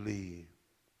don't believe.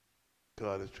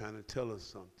 God is trying to tell us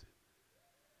something.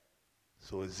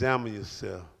 So examine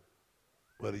yourself,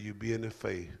 whether you be in the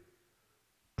faith.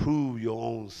 Prove your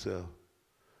own self.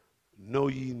 Know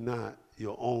ye not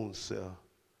your own self,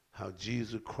 how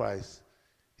Jesus Christ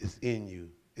is in you,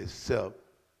 except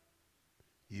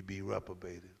ye be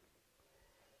reprobated.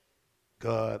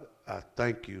 God, I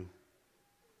thank you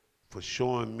for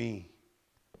showing me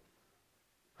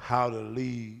how to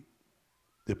lead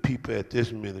the people at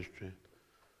this ministry,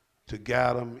 to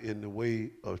guide them in the way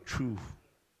of truth,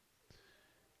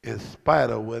 in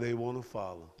spite of where they want to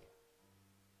follow.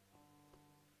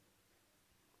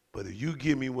 But if you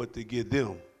give me what to give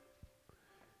them,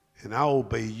 and I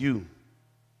obey you,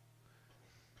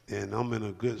 then I'm in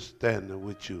a good standing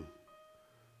with you.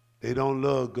 They don't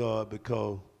love God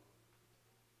because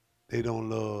they don't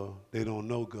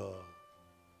know God.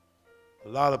 A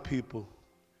lot of people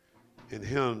in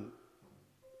Him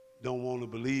don't want to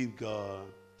believe God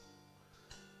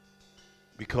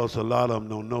because a lot of them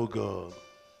don't know God.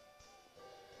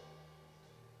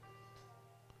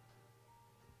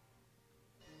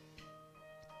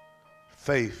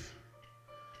 Faith,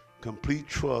 complete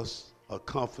trust or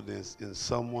confidence in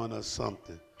someone or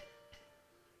something.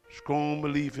 Strong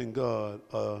belief in God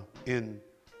or in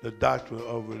the doctrine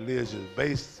of religion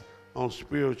based on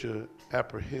spiritual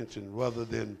apprehension rather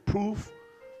than proof,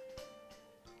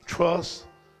 trust,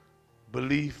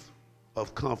 belief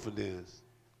of confidence.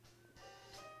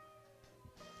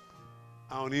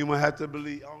 I don't even have to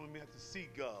believe, I don't even have to see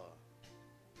God,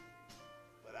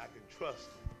 but I can trust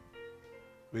Him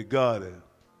regarding.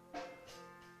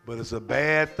 But it's a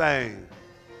bad thing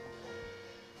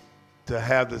to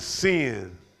have the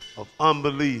sin of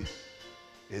unbelief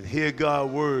and hear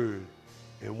God's word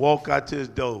and walk out to His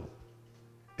door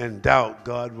and doubt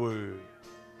God's word.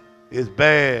 It's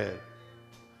bad.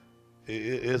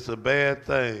 It's a bad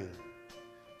thing.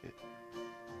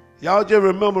 Y'all just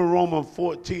remember Romans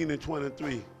 14 and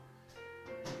 23.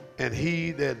 And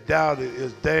he that doubted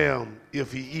is damned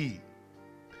if he eat.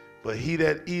 But he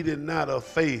that eateth not of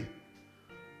faith,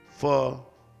 for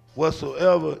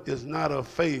Whatsoever is not of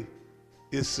faith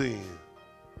is sin.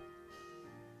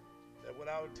 That's what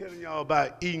I was telling y'all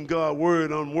about eating God's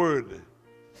word unworthily.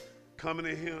 Coming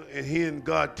in here and hearing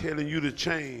God telling you to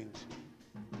change.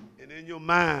 And in your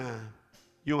mind,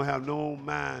 you don't have no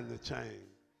mind to change.